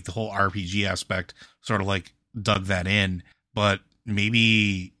general. Like, the whole RPG aspect sort of like dug that in, but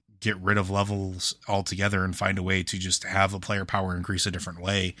maybe get rid of levels altogether and find a way to just have a player power increase a different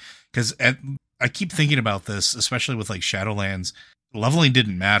way. Because I keep thinking about this, especially with like Shadowlands. Leveling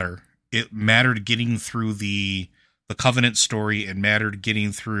didn't matter. It mattered getting through the Covenant story. It mattered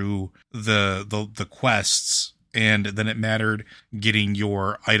getting through the quests, and then it mattered getting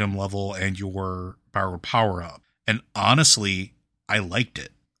your item level and your power up. And honestly, I liked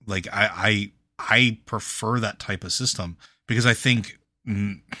it. Like, I prefer that type of system because I think,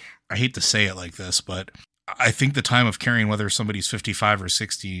 I hate to say it like this, but I think the time of caring whether somebody's 55 or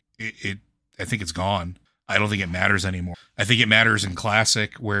 60, I think it's gone. I don't think it matters anymore. I think it matters in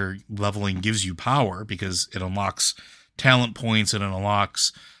Classic, where leveling gives you power because it unlocks talent points and it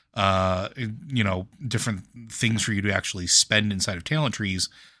unlocks, different things for you to actually spend inside of talent trees.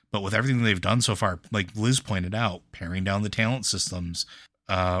 But with everything they've done so far, like Liz pointed out, paring down the talent systems,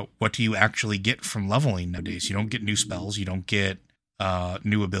 what do you actually get from leveling nowadays? You don't get new spells. You don't get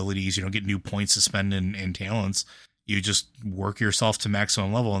new abilities. You don't get new points to spend in talents. You just work yourself to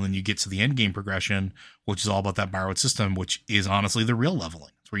maximum level, and then you get to the end game progression, which is all about that borrowed system, which is honestly the real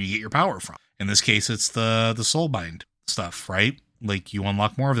leveling. It's where you get your power from. In this case, it's the soulbind stuff, right? Like, you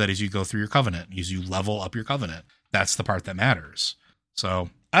unlock more of that as you go through your covenant, as you level up your covenant. That's the part that matters. So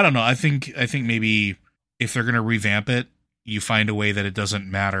I don't know. I think maybe if they're going to revamp it, you find a way that it doesn't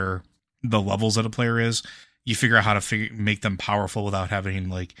matter the levels that a player is. You figure out how to make them powerful without having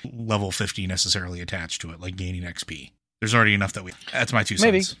like level 50 necessarily attached to it, like gaining XP. There's already enough that's my 2 cents.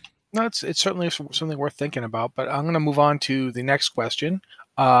 Maybe. No, it's certainly something worth thinking about, but I'm going to move on to the next question.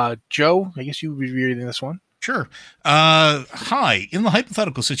 Joe, I guess you would be reading this one. Sure. Hi. In the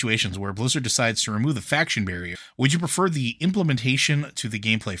hypothetical situations where Blizzard decides to remove the faction barrier, would you prefer the implementation to the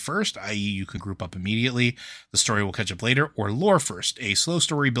gameplay first, i.e. you can group up immediately, the story will catch up later, or lore first, a slow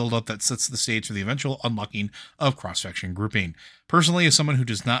story build-up that sets the stage for the eventual unlocking of cross-faction grouping? Personally, as someone who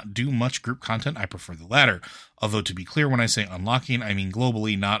does not do much group content, I prefer the latter. Although, to be clear, when I say unlocking, I mean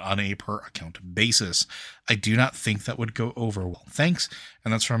globally, not on a per-account basis. I do not think that would go over well. Thanks.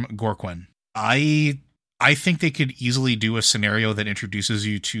 And that's from Gorquin. I think they could easily do a scenario that introduces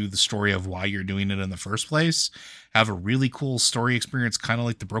you to the story of why you're doing it in the first place. Have a really cool story experience, kind of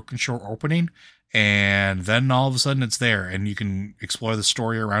like the Broken Shore opening. And then all of a sudden it's there and you can explore the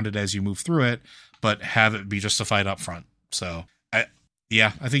story around it as you move through it, but have it be justified up front. So I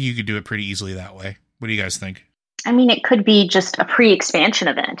think you could do it pretty easily that way. What do you guys think? I mean, it could be just a pre-expansion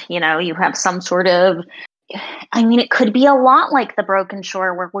event. You know, you have some sort of, I mean, it could be a lot like the Broken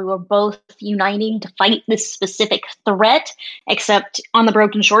Shore, where we were both uniting to fight this specific threat, except on the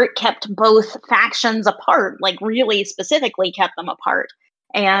Broken Shore, it kept both factions apart, like really specifically kept them apart.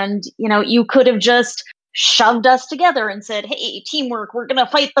 And, you know, you could have just shoved us together and said, hey, teamwork, we're going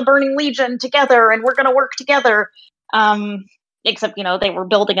to fight the Burning Legion together and we're going to work together. Except, you know, they were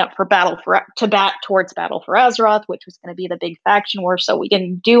building up for towards Battle for Azeroth, which was going to be the big faction war. So we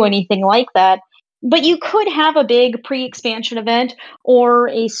didn't do anything like that. But you could have a big pre-expansion event or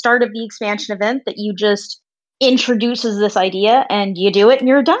a start of the expansion event that you just introduces this idea and you do it and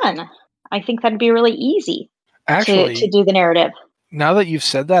you're done. I think that'd be really easy to do the narrative. Now that you've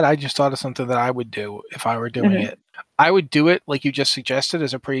said that, I just thought of something that I would do if I were doing it. I would do it like you just suggested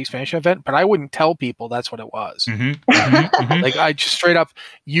as a pre-expansion event, but I wouldn't tell people that's what it was. Like, I just straight up,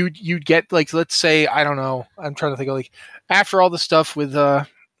 you'd get, like, let's say, I don't know, I'm trying to think of, like, after all the stuff with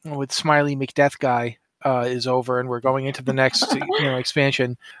Smiley McDeath guy is over and we're going into the next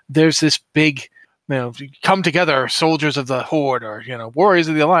expansion, there's this big come together, soldiers of the Horde, or warriors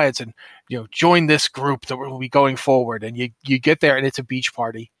of the Alliance, and join this group that will be going forward. And you get there, and it's a beach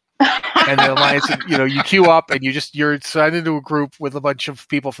party. And the Alliance, you queue up, and you're signed into a group with a bunch of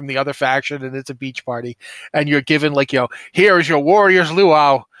people from the other faction, and it's a beach party. And you're given here's your warrior's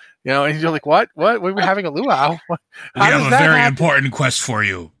luau. And you're like, what? We're having a luau? We have a very important quest for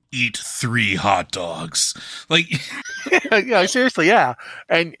you. Eat 3 hot dogs. Seriously, yeah.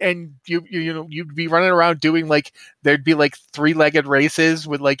 And you'd be running around doing there'd be 3-legged races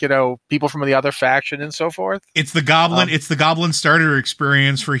with people from the other faction and so forth. It's the goblin starter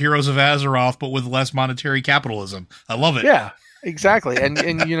experience for Heroes of Azeroth, but with less monetary capitalism. I love it. Yeah, exactly. And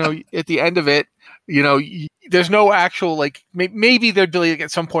at the end of it, there's no actual maybe there'd be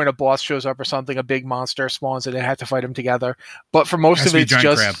at some point a boss shows up or something, a big monster spawns and they have to fight them together. But for most of it, it's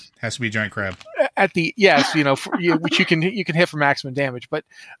just crab. Has to be a giant crab. At the which you can hit for maximum damage. But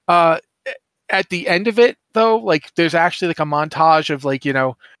at the end of it, though, there's actually a montage of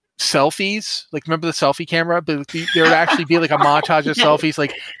selfies. Remember the selfie camera? But there would actually be a montage of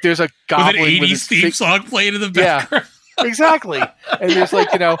selfies. There's a goblin with an 80s theme song playing in the background. Yeah. Exactly. And there's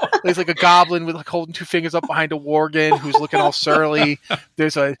there's a goblin with holding 2 fingers up behind a worgen who's looking all surly.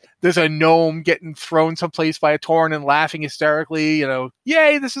 There's a gnome getting thrown someplace by a torrent and laughing hysterically,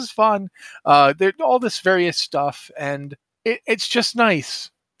 yay, this is fun. There's all this various stuff, and it's just nice.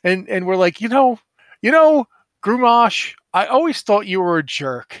 And we're Grumash, I always thought you were a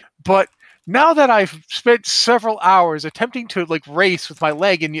jerk, but now that I've spent several hours attempting to race with my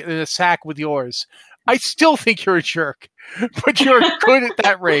leg in a sack with yours, I still think you're a jerk, but you're good at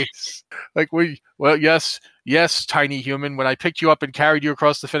that race. Yes, tiny human, when I picked you up and carried you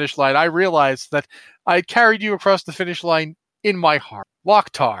across the finish line, I realized that I carried you across the finish line in my heart.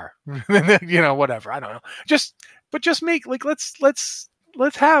 Loktar. Whatever. I don't know. Just make, let's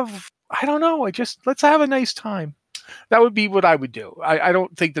have, I don't know. Let's have a nice time. That would be what I would do. I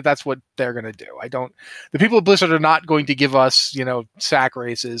don't think that that's what they're going to do. The people of Blizzard are not going to give us, sack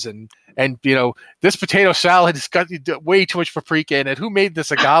races and this potato salad has got way too much paprika in it. Who made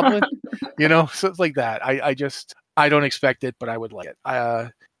this, a goblin? Stuff like that. I don't expect it, but I would like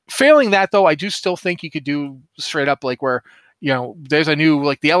it. Failing that though, I do still think you could do straight up where, there's a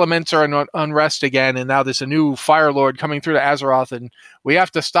new, the elements are in unrest again, and now there's a new Fire Lord coming through to Azeroth, and we have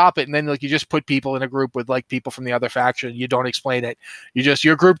to stop it. And then you just put people in a group with people from the other faction. You don't explain it.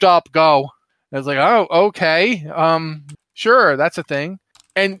 You're grouped up, go. And it's oh, okay. Sure, that's a thing.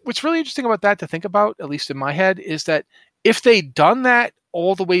 And what's really interesting about that to think about, at least in my head, is that if they'd done that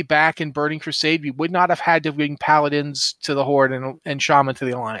all the way back in Burning Crusade, we would not have had to bring paladins to the Horde and shaman to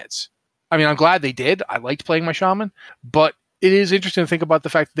the Alliance. I mean, I'm glad they did. I liked playing my shaman, but it is interesting to think about the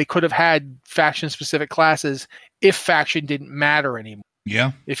fact that they could have had faction-specific classes if faction didn't matter anymore.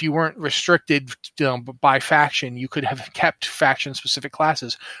 Yeah. If you weren't restricted by faction, you could have kept faction-specific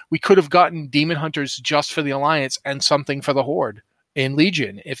classes. We could have gotten demon hunters just for the Alliance and something for the Horde in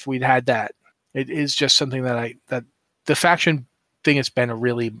Legion if we'd had that. It is just something that the faction thing has been a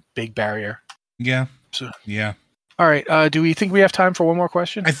really big barrier. Yeah. Yeah. All right. Do we think we have time for one more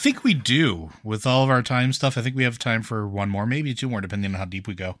question? I think we do. With all of our time stuff, I think we have time for one more, maybe 2 more, depending on how deep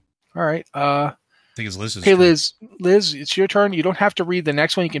we go. All right. I think it's Liz's turn. Liz, it's your turn. You don't have to read the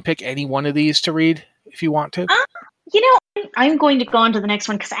next one. You can pick any one of these to read if you want to. I'm going to go on to the next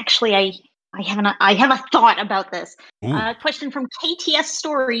one because actually I have a thought about this. Question from KTS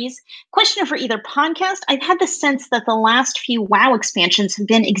Stories. Question for either podcast. I've had the sense that the last few WoW expansions have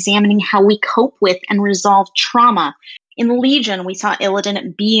been examining how we cope with and resolve trauma. In Legion, we saw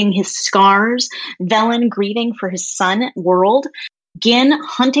Illidan beating his scars, Velen grieving for his son, World, Gin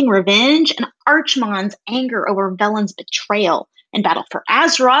hunting revenge, and Archmon's anger over Velen's betrayal. In Battle for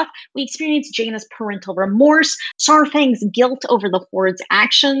Azeroth, we experienced Jaina's parental remorse, Saurfang's guilt over the Horde's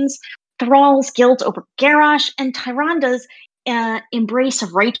actions, Thrall's guilt over Garrosh, and Tyranda's embrace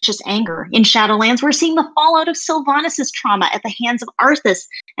of righteous anger. In Shadowlands, we're seeing the fallout of Sylvanas' trauma at the hands of Arthas,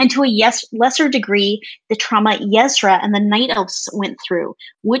 and to a lesser degree, the trauma Yezra and the Night Elves went through,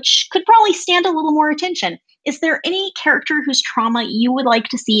 which could probably stand a little more attention. Is there any character whose trauma you would like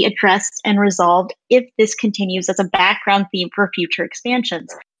to see addressed and resolved if this continues as a background theme for future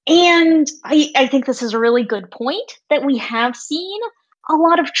expansions? And I think this is a really good point that we have seen a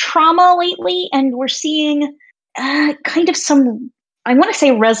lot of trauma lately, and we're seeing kind of some, I want to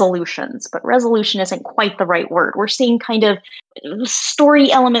say resolutions, but resolution isn't quite the right word. We're seeing kind of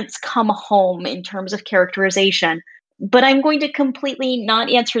story elements come home in terms of characterization. But I'm going to completely not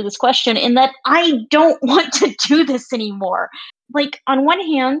answer this question in that I don't want to do this anymore. On one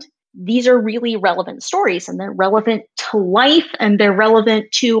hand, these are really relevant stories, and they're relevant to life, and they're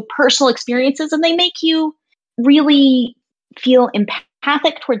relevant to personal experiences, and they make you really feel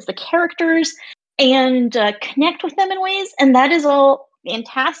empathic towards the characters and connect with them in ways. And that is all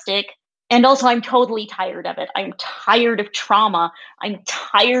fantastic. And also, I'm totally tired of it. I'm tired of trauma. I'm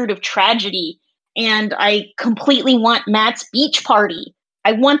tired of tragedy. And I completely want Matt's beach party.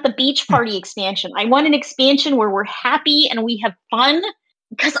 I want the beach party expansion. I want an expansion where we're happy and we have fun,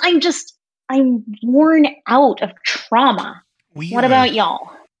 because I'm worn out of trauma. What about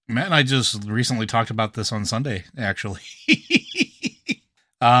y'all? Matt and I just recently talked about this on Sunday, actually.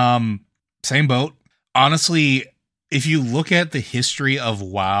 Same boat. Honestly, if you look at the history of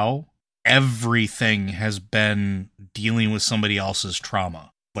WoW, everything has been dealing with somebody else's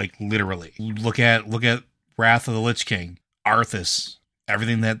trauma. Like, literally. Look at Wrath of the Lich King, Arthas,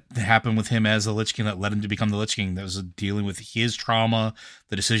 everything that happened with him as the Lich King that led him to become the Lich King. That was dealing with his trauma,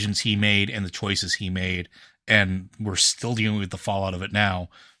 the decisions he made, and the choices he made. And we're still dealing with the fallout of it now.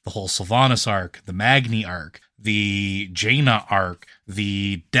 The whole Sylvanas arc, the Magni arc, the Jaina arc,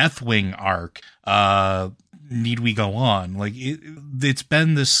 the Deathwing arc. Need we go on? Like, it's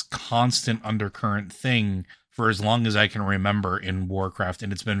been this constant undercurrent thing for as long as I can remember in Warcraft,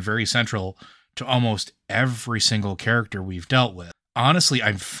 and it's been very central to almost every single character we've dealt with. Honestly,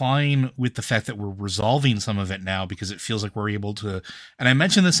 I'm fine with the fact that we're resolving some of it now, because it feels like we're able to, and I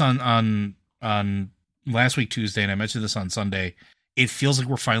mentioned this on last week, Tuesday, and I mentioned this on Sunday. It feels like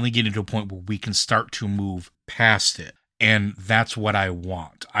we're finally getting to a point where we can start to move past it. And that's what I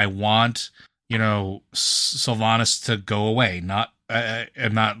want. I want, Sylvanas to go away.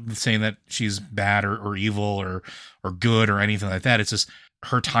 I'm not saying that she's bad or evil or good or anything like that. It's just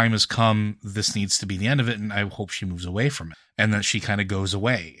her time has come. This needs to be the end of it. And I hope she moves away from it. And then she kind of goes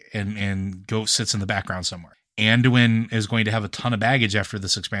away and sits in the background somewhere. Anduin is going to have a ton of baggage after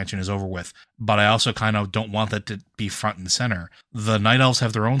this expansion is over with, but I also kind of don't want that to be front and center. The Night Elves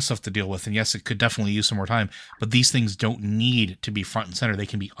have their own stuff to deal with, and yes, it could definitely use some more time, but these things don't need to be front and center. They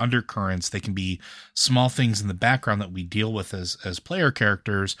can be undercurrents. They can be small things in the background that we deal with as player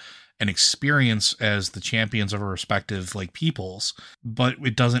characters and experience as the champions of our respective peoples, but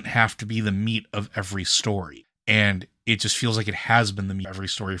it doesn't have to be the meat of every story. And it just feels like it has been the meat of every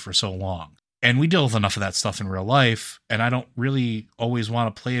story for so long. And we deal with enough of that stuff in real life, and I don't really always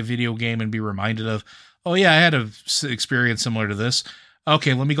want to play a video game and be reminded of, oh yeah, I had an experience similar to this.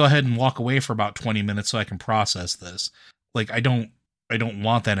 Okay, let me go ahead and walk away for about 20 minutes so I can process this. I don't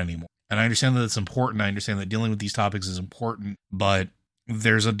want that anymore. And I understand that it's important. I understand that dealing with these topics is important, but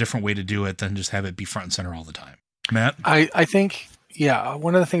there's a different way to do it than just have it be front and center all the time. Matt? I think,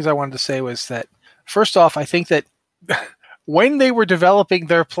 one of the things I wanted to say was that, first off, I think that when they were developing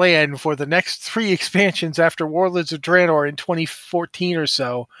their plan for the next 3 expansions after Warlords of Draenor in 2014 or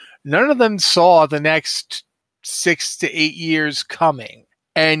so, none of them saw the next 6 to 8 years coming.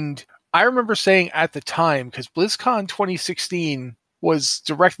 And I remember saying at the time, because BlizzCon 2016 was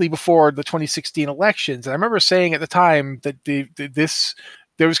directly before the 2016 elections, and I remember saying at the time that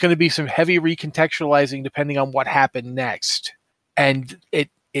there was going to be some heavy recontextualizing depending on what happened next. And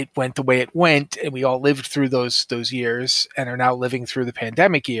it went the way it went, and we all lived through those years and are now living through the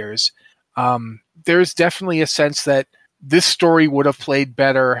pandemic years. There's definitely a sense that this story would have played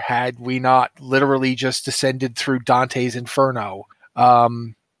better had we not literally just descended through Dante's Inferno.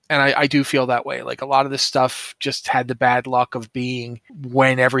 And I do feel that way. A lot of this stuff just had the bad luck of being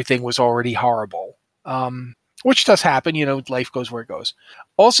when everything was already horrible. Which does happen, life goes where it goes.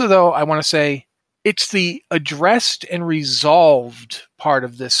 Also, though, I want to say, it's the addressed and resolved part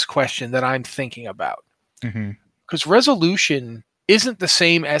of this question that I'm thinking about. Because resolution isn't the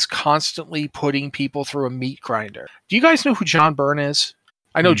same as constantly putting people through a meat grinder. Do you guys know who John Byrne is?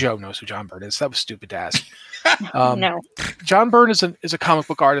 I know Joe knows who John Byrne is. That was stupid to ask. No. John Byrne is a comic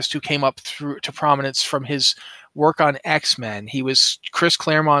book artist who came up to prominence from his work on X-Men. He was Chris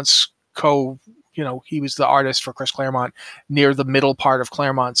Claremont's he was the artist for Chris Claremont near the middle part of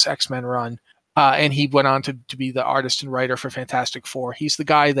Claremont's X-Men run. And he went on to be the artist and writer for Fantastic Four. He's the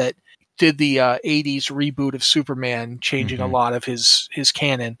guy that did the 80s reboot of Superman, changing a lot of his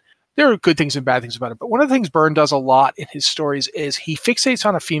canon. There are good things and bad things about it. But one of the things Byrne does a lot in his stories is he fixates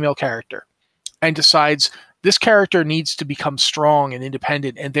on a female character and decides this character needs to become strong and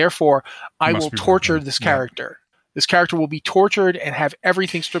independent, and therefore I will torture this character. This character will be tortured and have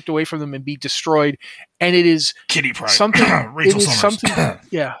everything stripped away from them and be destroyed. And it is Kitty Pryde. Something. Rachel it is Summers. something.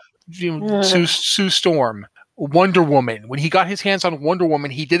 Yeah. Sue Storm, Wonder Woman. When he got his hands on Wonder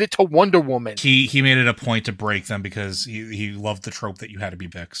Woman, he did it to Wonder Woman. He made it a point to break them because he loved the trope that you had to be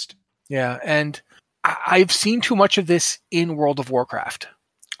fixed. Yeah, and I've seen too much of this in World of Warcraft.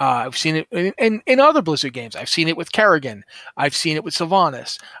 I've seen it in other Blizzard games. I've seen it with Kerrigan. I've seen it with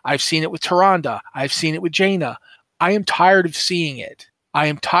Sylvanas. I've seen it with Tyrande. I've seen it with Jaina. I am tired of seeing it. I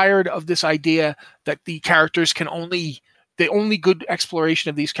am tired of this idea that the characters the only good exploration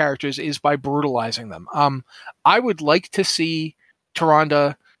of these characters is by brutalizing them. I would like to see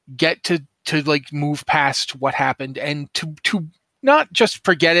Tyrande get to like move past what happened and to not just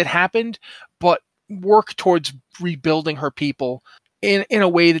forget it happened, but work towards rebuilding her people in a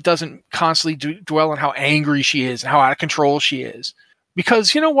way that doesn't constantly dwell on how angry she is and how out of control she is.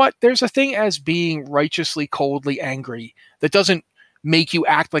 Because you know what? There's a thing as being righteously, coldly angry that doesn't make you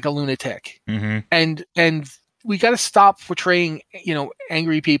act like a lunatic. Mm-hmm. And we got to stop portraying,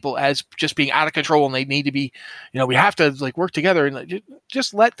 angry people as just being out of control and they need to be, we have to like work together and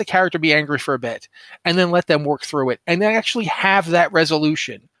just let the character be angry for a bit and then let them work through it and then actually have that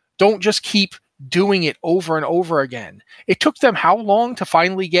resolution. Don't just keep doing it over and over again. It took them how long to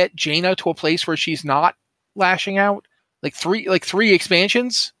finally get Jaina to a place where she's not lashing out? Like three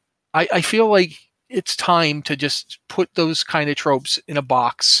expansions? I feel like it's time to just put those kind of tropes in a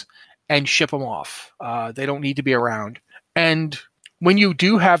box and ship them off. They don't need to be around. And when you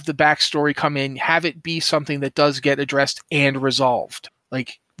do have the backstory come in, have it be something that does get addressed and resolved.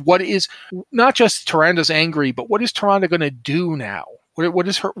 Like, what is not just Tyranda's angry, but what is Tyrande going to do now?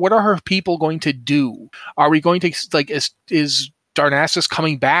 What are her people going to do? Are we going to is Darnassus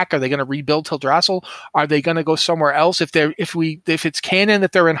coming back? Are they going to rebuild Teldrassil? Are they going to go somewhere else? If it's canon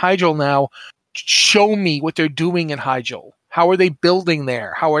that they're in Hyjal now, show me what they're doing in Hyjal. How are they building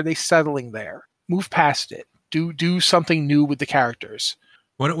there? How are they settling there? Move past it. Do something new with the characters.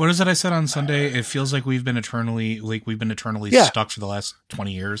 What is it I said on Sunday? It feels like we've been eternally stuck for the last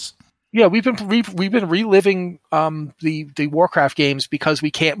 20 years. Yeah, we've been reliving the Warcraft games because we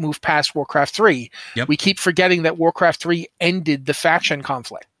can't move past Warcraft 3. Yep. We keep forgetting that Warcraft 3 ended the faction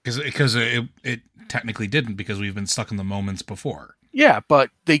conflict. Because it technically didn't, because we've been stuck in the moments before. Yeah, but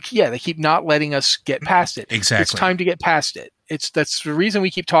they keep not letting us get past it. Exactly. It's time to get past it. That's the reason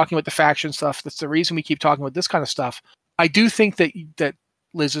we keep talking about the faction stuff. That's the reason we keep talking about this kind of stuff. I do think that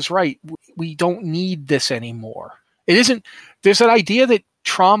Liz is right. We don't need this anymore. It isn't. There's an idea that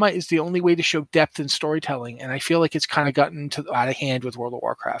trauma is the only way to show depth in storytelling, and I feel like it's kind of gotten out of hand with World of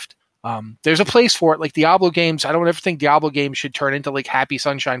Warcraft. There's a place for it, like Diablo games. I don't ever think Diablo games should turn into like happy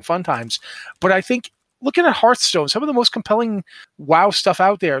sunshine fun times, but I think looking at Hearthstone, some of the most compelling WoW stuff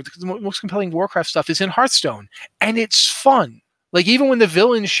out there, the most compelling Warcraft stuff is in Hearthstone, and it's fun. Like even when the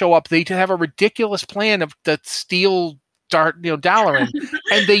villains show up, they have a ridiculous plan to steal Dalaran,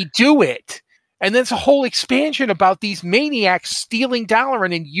 and they do it. And then it's a whole expansion about these maniacs stealing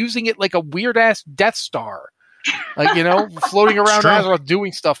Dalaran and using it like a weird ass Death Star, like floating around Azeroth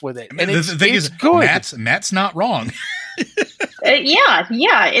doing stuff with it. And the thing is good. Matt's not wrong. Yeah,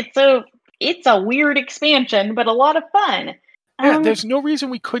 it's a weird expansion, but a lot of fun. Yeah, there's no reason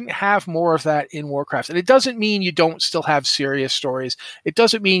we couldn't have more of that in Warcraft. And it doesn't mean you don't still have serious stories. It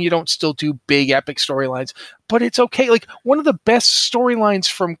doesn't mean you don't still do big epic storylines, but it's okay. Like one of the best storylines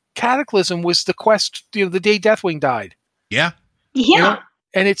from Cataclysm was the quest, the day Deathwing died. Yeah. Yeah.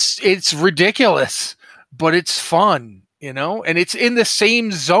 And it's ridiculous, but it's fun, and it's in the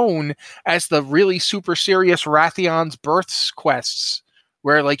same zone as the really super serious Rathion's Births quests.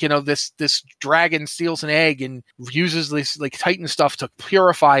 Where this dragon steals an egg and uses this like Titan stuff to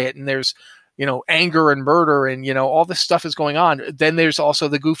purify it, and there's anger and murder and all this stuff is going on. Then there's also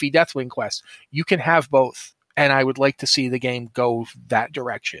the goofy Deathwing quest. You can have both, and I would like to see the game go that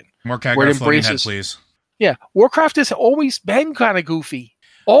direction. More Khadgar floating head, please. Yeah, Warcraft has always been kind of goofy.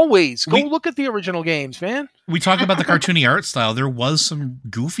 Always. Go look at the original games, man. We talk about the cartoony art style. There was some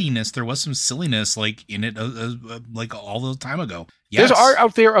goofiness. There was some silliness like in it like all the time ago. Yes. There's art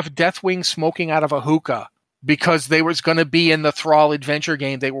out there of Deathwing smoking out of a hookah because they was going to be in the Thrall adventure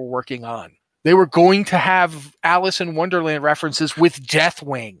game they were working on. They were going to have Alice in Wonderland references with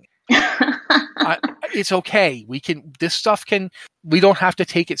Deathwing. It's okay. We don't have to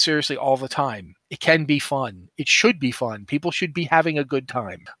take it seriously all the time. It can be fun. It should be fun. People should be having a good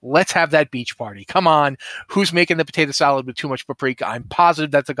time. Let's have that beach party. Come on. Who's making the potato salad with too much paprika? I'm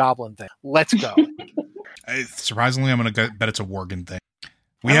positive that's a goblin thing. Let's go. Surprisingly, I'm going to bet it's a Worgen thing.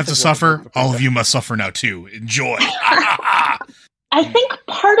 We have to suffer. All of you must suffer now too. Enjoy. I think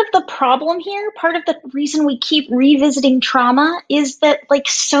part of the problem here, part of the reason we keep revisiting trauma is that like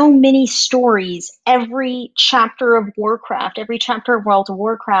so many stories, every chapter of Warcraft, every chapter of World of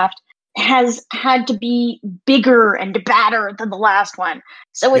Warcraft has had to be bigger and badder than the last one.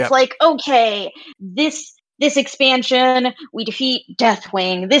 So it's like, okay, this this expansion, we defeat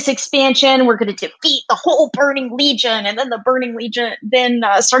Deathwing. This expansion, we're going to defeat the whole Burning Legion. And then the Burning Legion, then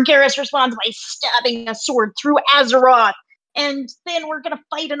Sargeras responds by stabbing a sword through Azeroth. And then we're going to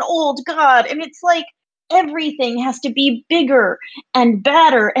fight an old god. And it's like everything has to be bigger and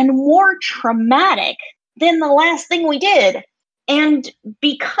badder and more traumatic than the last thing we did. And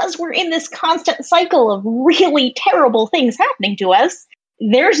because we're in this constant cycle of really terrible things happening to us,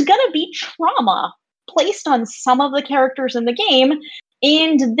 there's going to be trauma placed on some of the characters in the game,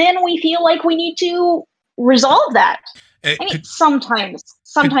 and then we feel like we need to resolve that. Sometimes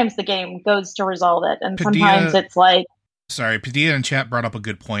the game goes to resolve it, and sometimes it's like... Sorry, Padilla in chat brought up a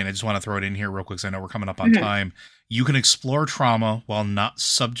good point. I just want to throw it in here real quick because I know we're coming up on time. You can explore trauma while not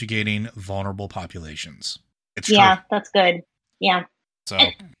subjugating vulnerable populations. It's true. Yeah, that's good. Yeah. So...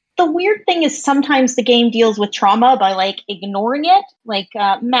 The weird thing is sometimes the game deals with trauma by, like, ignoring it. Like,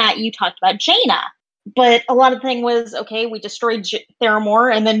 Matt, you talked about Jaina. But a lot of the thing was, okay, we destroyed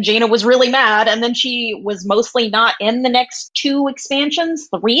Theramore, and then Jaina was really mad, and then she was mostly not in the next 3 expansions?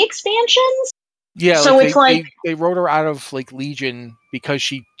 Yeah, so it's they wrote her out of, like, Legion because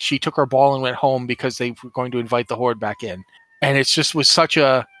she took her ball and went home because they were going to invite the Horde back in. And it just was such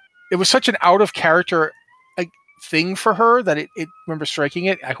an out of character thing for her that it remember striking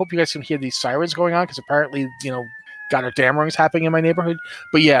it. I hope you guys can hear these sirens going on because apparently, got her damn rings happening in my neighborhood.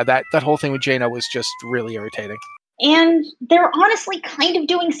 But yeah, that whole thing with Jaina was just really irritating. And they're honestly kind of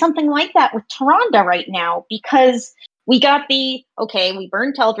doing something like that with Tyrande right now, because we got we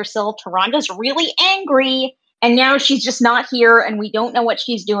burned Teldrassil, Tyranda's really angry, and now she's just not here, and we don't know what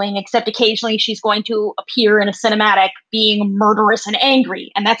she's doing, except occasionally she's going to appear in a cinematic being murderous and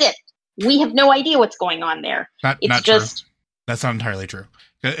angry, and that's it. We have no idea what's going on there. Not true. That's not entirely true.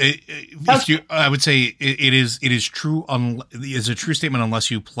 I would say it is true. It's a true statement unless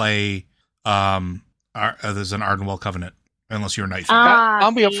you play there's an Ardenwell Covenant, unless you're a Knight.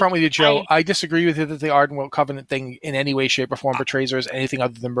 I'll be upfront with you, Joe. I disagree with you that the Ardenwell Covenant thing in any way, shape, or form portrays her as anything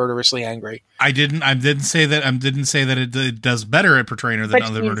other than murderously angry. I didn't say that it does better at portraying her than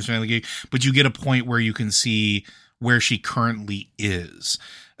other murderously angry. But you get a point where you can see where she currently is.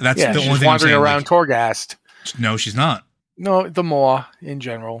 That's the only thing I'm saying. She's wandering around Torghast. No, she's not. No, the Maw in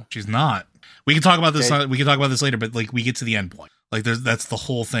general. She's not. We can talk about this. We can talk about this later. But like, we get to the end point. Like, that's the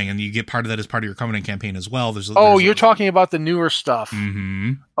whole thing, and you get part of that as part of your Covenant campaign as well. You're talking about the newer stuff.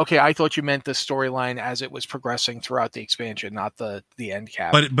 Mm-hmm. Okay, I thought you meant the storyline as it was progressing throughout the expansion, not the end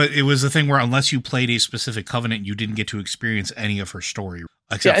cap. But it was the thing where unless you played a specific Covenant, you didn't get to experience any of her story.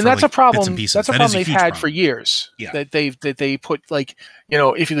 And that's a problem. That's a problem they've had for years. Yeah. That they put, like,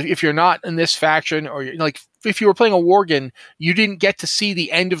 if you're not in this faction, or like if you were playing a Worgen, you didn't get to see the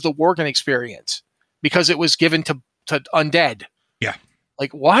end of the Worgen experience because it was given to undead. Yeah.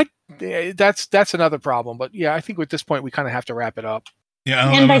 Like, what? That's another problem. But yeah, I think at this point we kind of have to wrap it up. Yeah.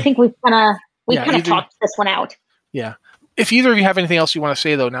 I think we kind of talked this one out. Yeah. If either of you have anything else you want to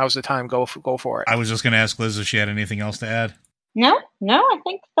say, though, now's the time. Go for it. I was just going to ask Liz if she had anything else to add. No, I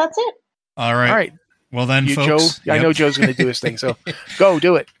think that's it. All right. Well then, folks. Joe, I know Joe's going to do his thing, so go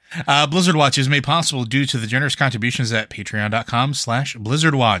do it. Blizzard Watch is made possible due to the generous contributions at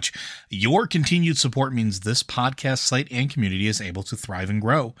patreon.com/BlizzardWatch. Your continued support means this podcast site and community is able to thrive and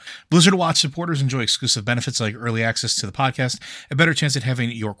grow. Blizzard Watch supporters enjoy exclusive benefits like early access to the podcast, a better chance at having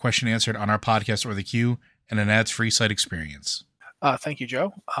your question answered on our podcast or the queue, and an ads-free site experience. Thank you,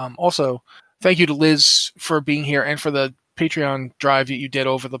 Joe. Also, thank you to Liz for being here and for the Patreon drive that you did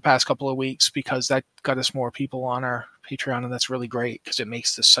over the past couple of weeks, because that got us more people on our Patreon, and that's really great because it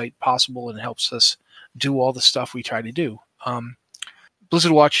makes the site possible and helps us do all the stuff we try to do.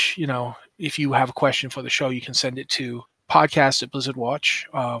 Blizzard Watch, if you have a question for the show, you can send it to podcast@Blizzard Watch,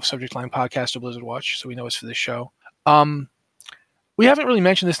 subject line podcast at Blizzard Watch, so we know it's for this show. We haven't really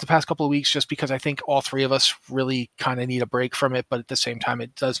mentioned this the past couple of weeks just because I think all three of us really kind of need a break from it, but at the same time,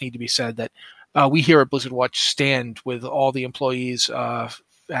 it does need to be said that we here at Blizzard Watch stand with all the employees of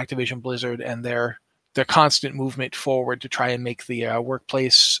Activision Blizzard and their constant movement forward to try and make the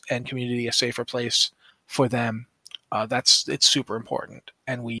workplace and community a safer place for them. It's super important,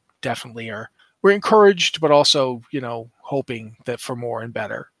 and we definitely we're encouraged, but also hoping that for more and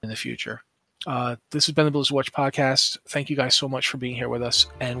better in the future. This has been the Blizzard Watch podcast. Thank you guys so much for being here with us,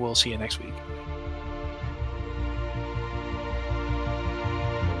 and we'll see you next week.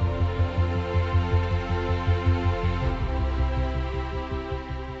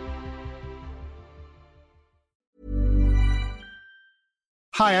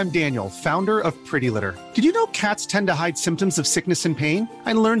 Hi, I'm Daniel, founder of Pretty Litter. Did you know cats tend to hide symptoms of sickness and pain?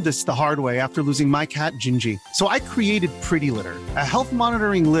 I learned this the hard way after losing my cat, Gingy. So I created Pretty Litter, a health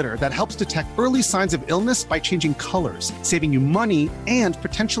monitoring litter that helps detect early signs of illness by changing colors, saving you money and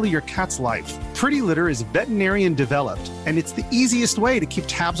potentially your cat's life. Pretty Litter is veterinarian developed, and it's the easiest way to keep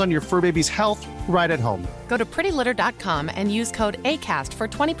tabs on your fur baby's health right at home. Go to prettylitter.com and use code ACAST for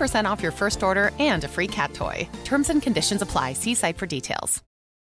 20% off your first order and a free cat toy. Terms and conditions apply. See site for details.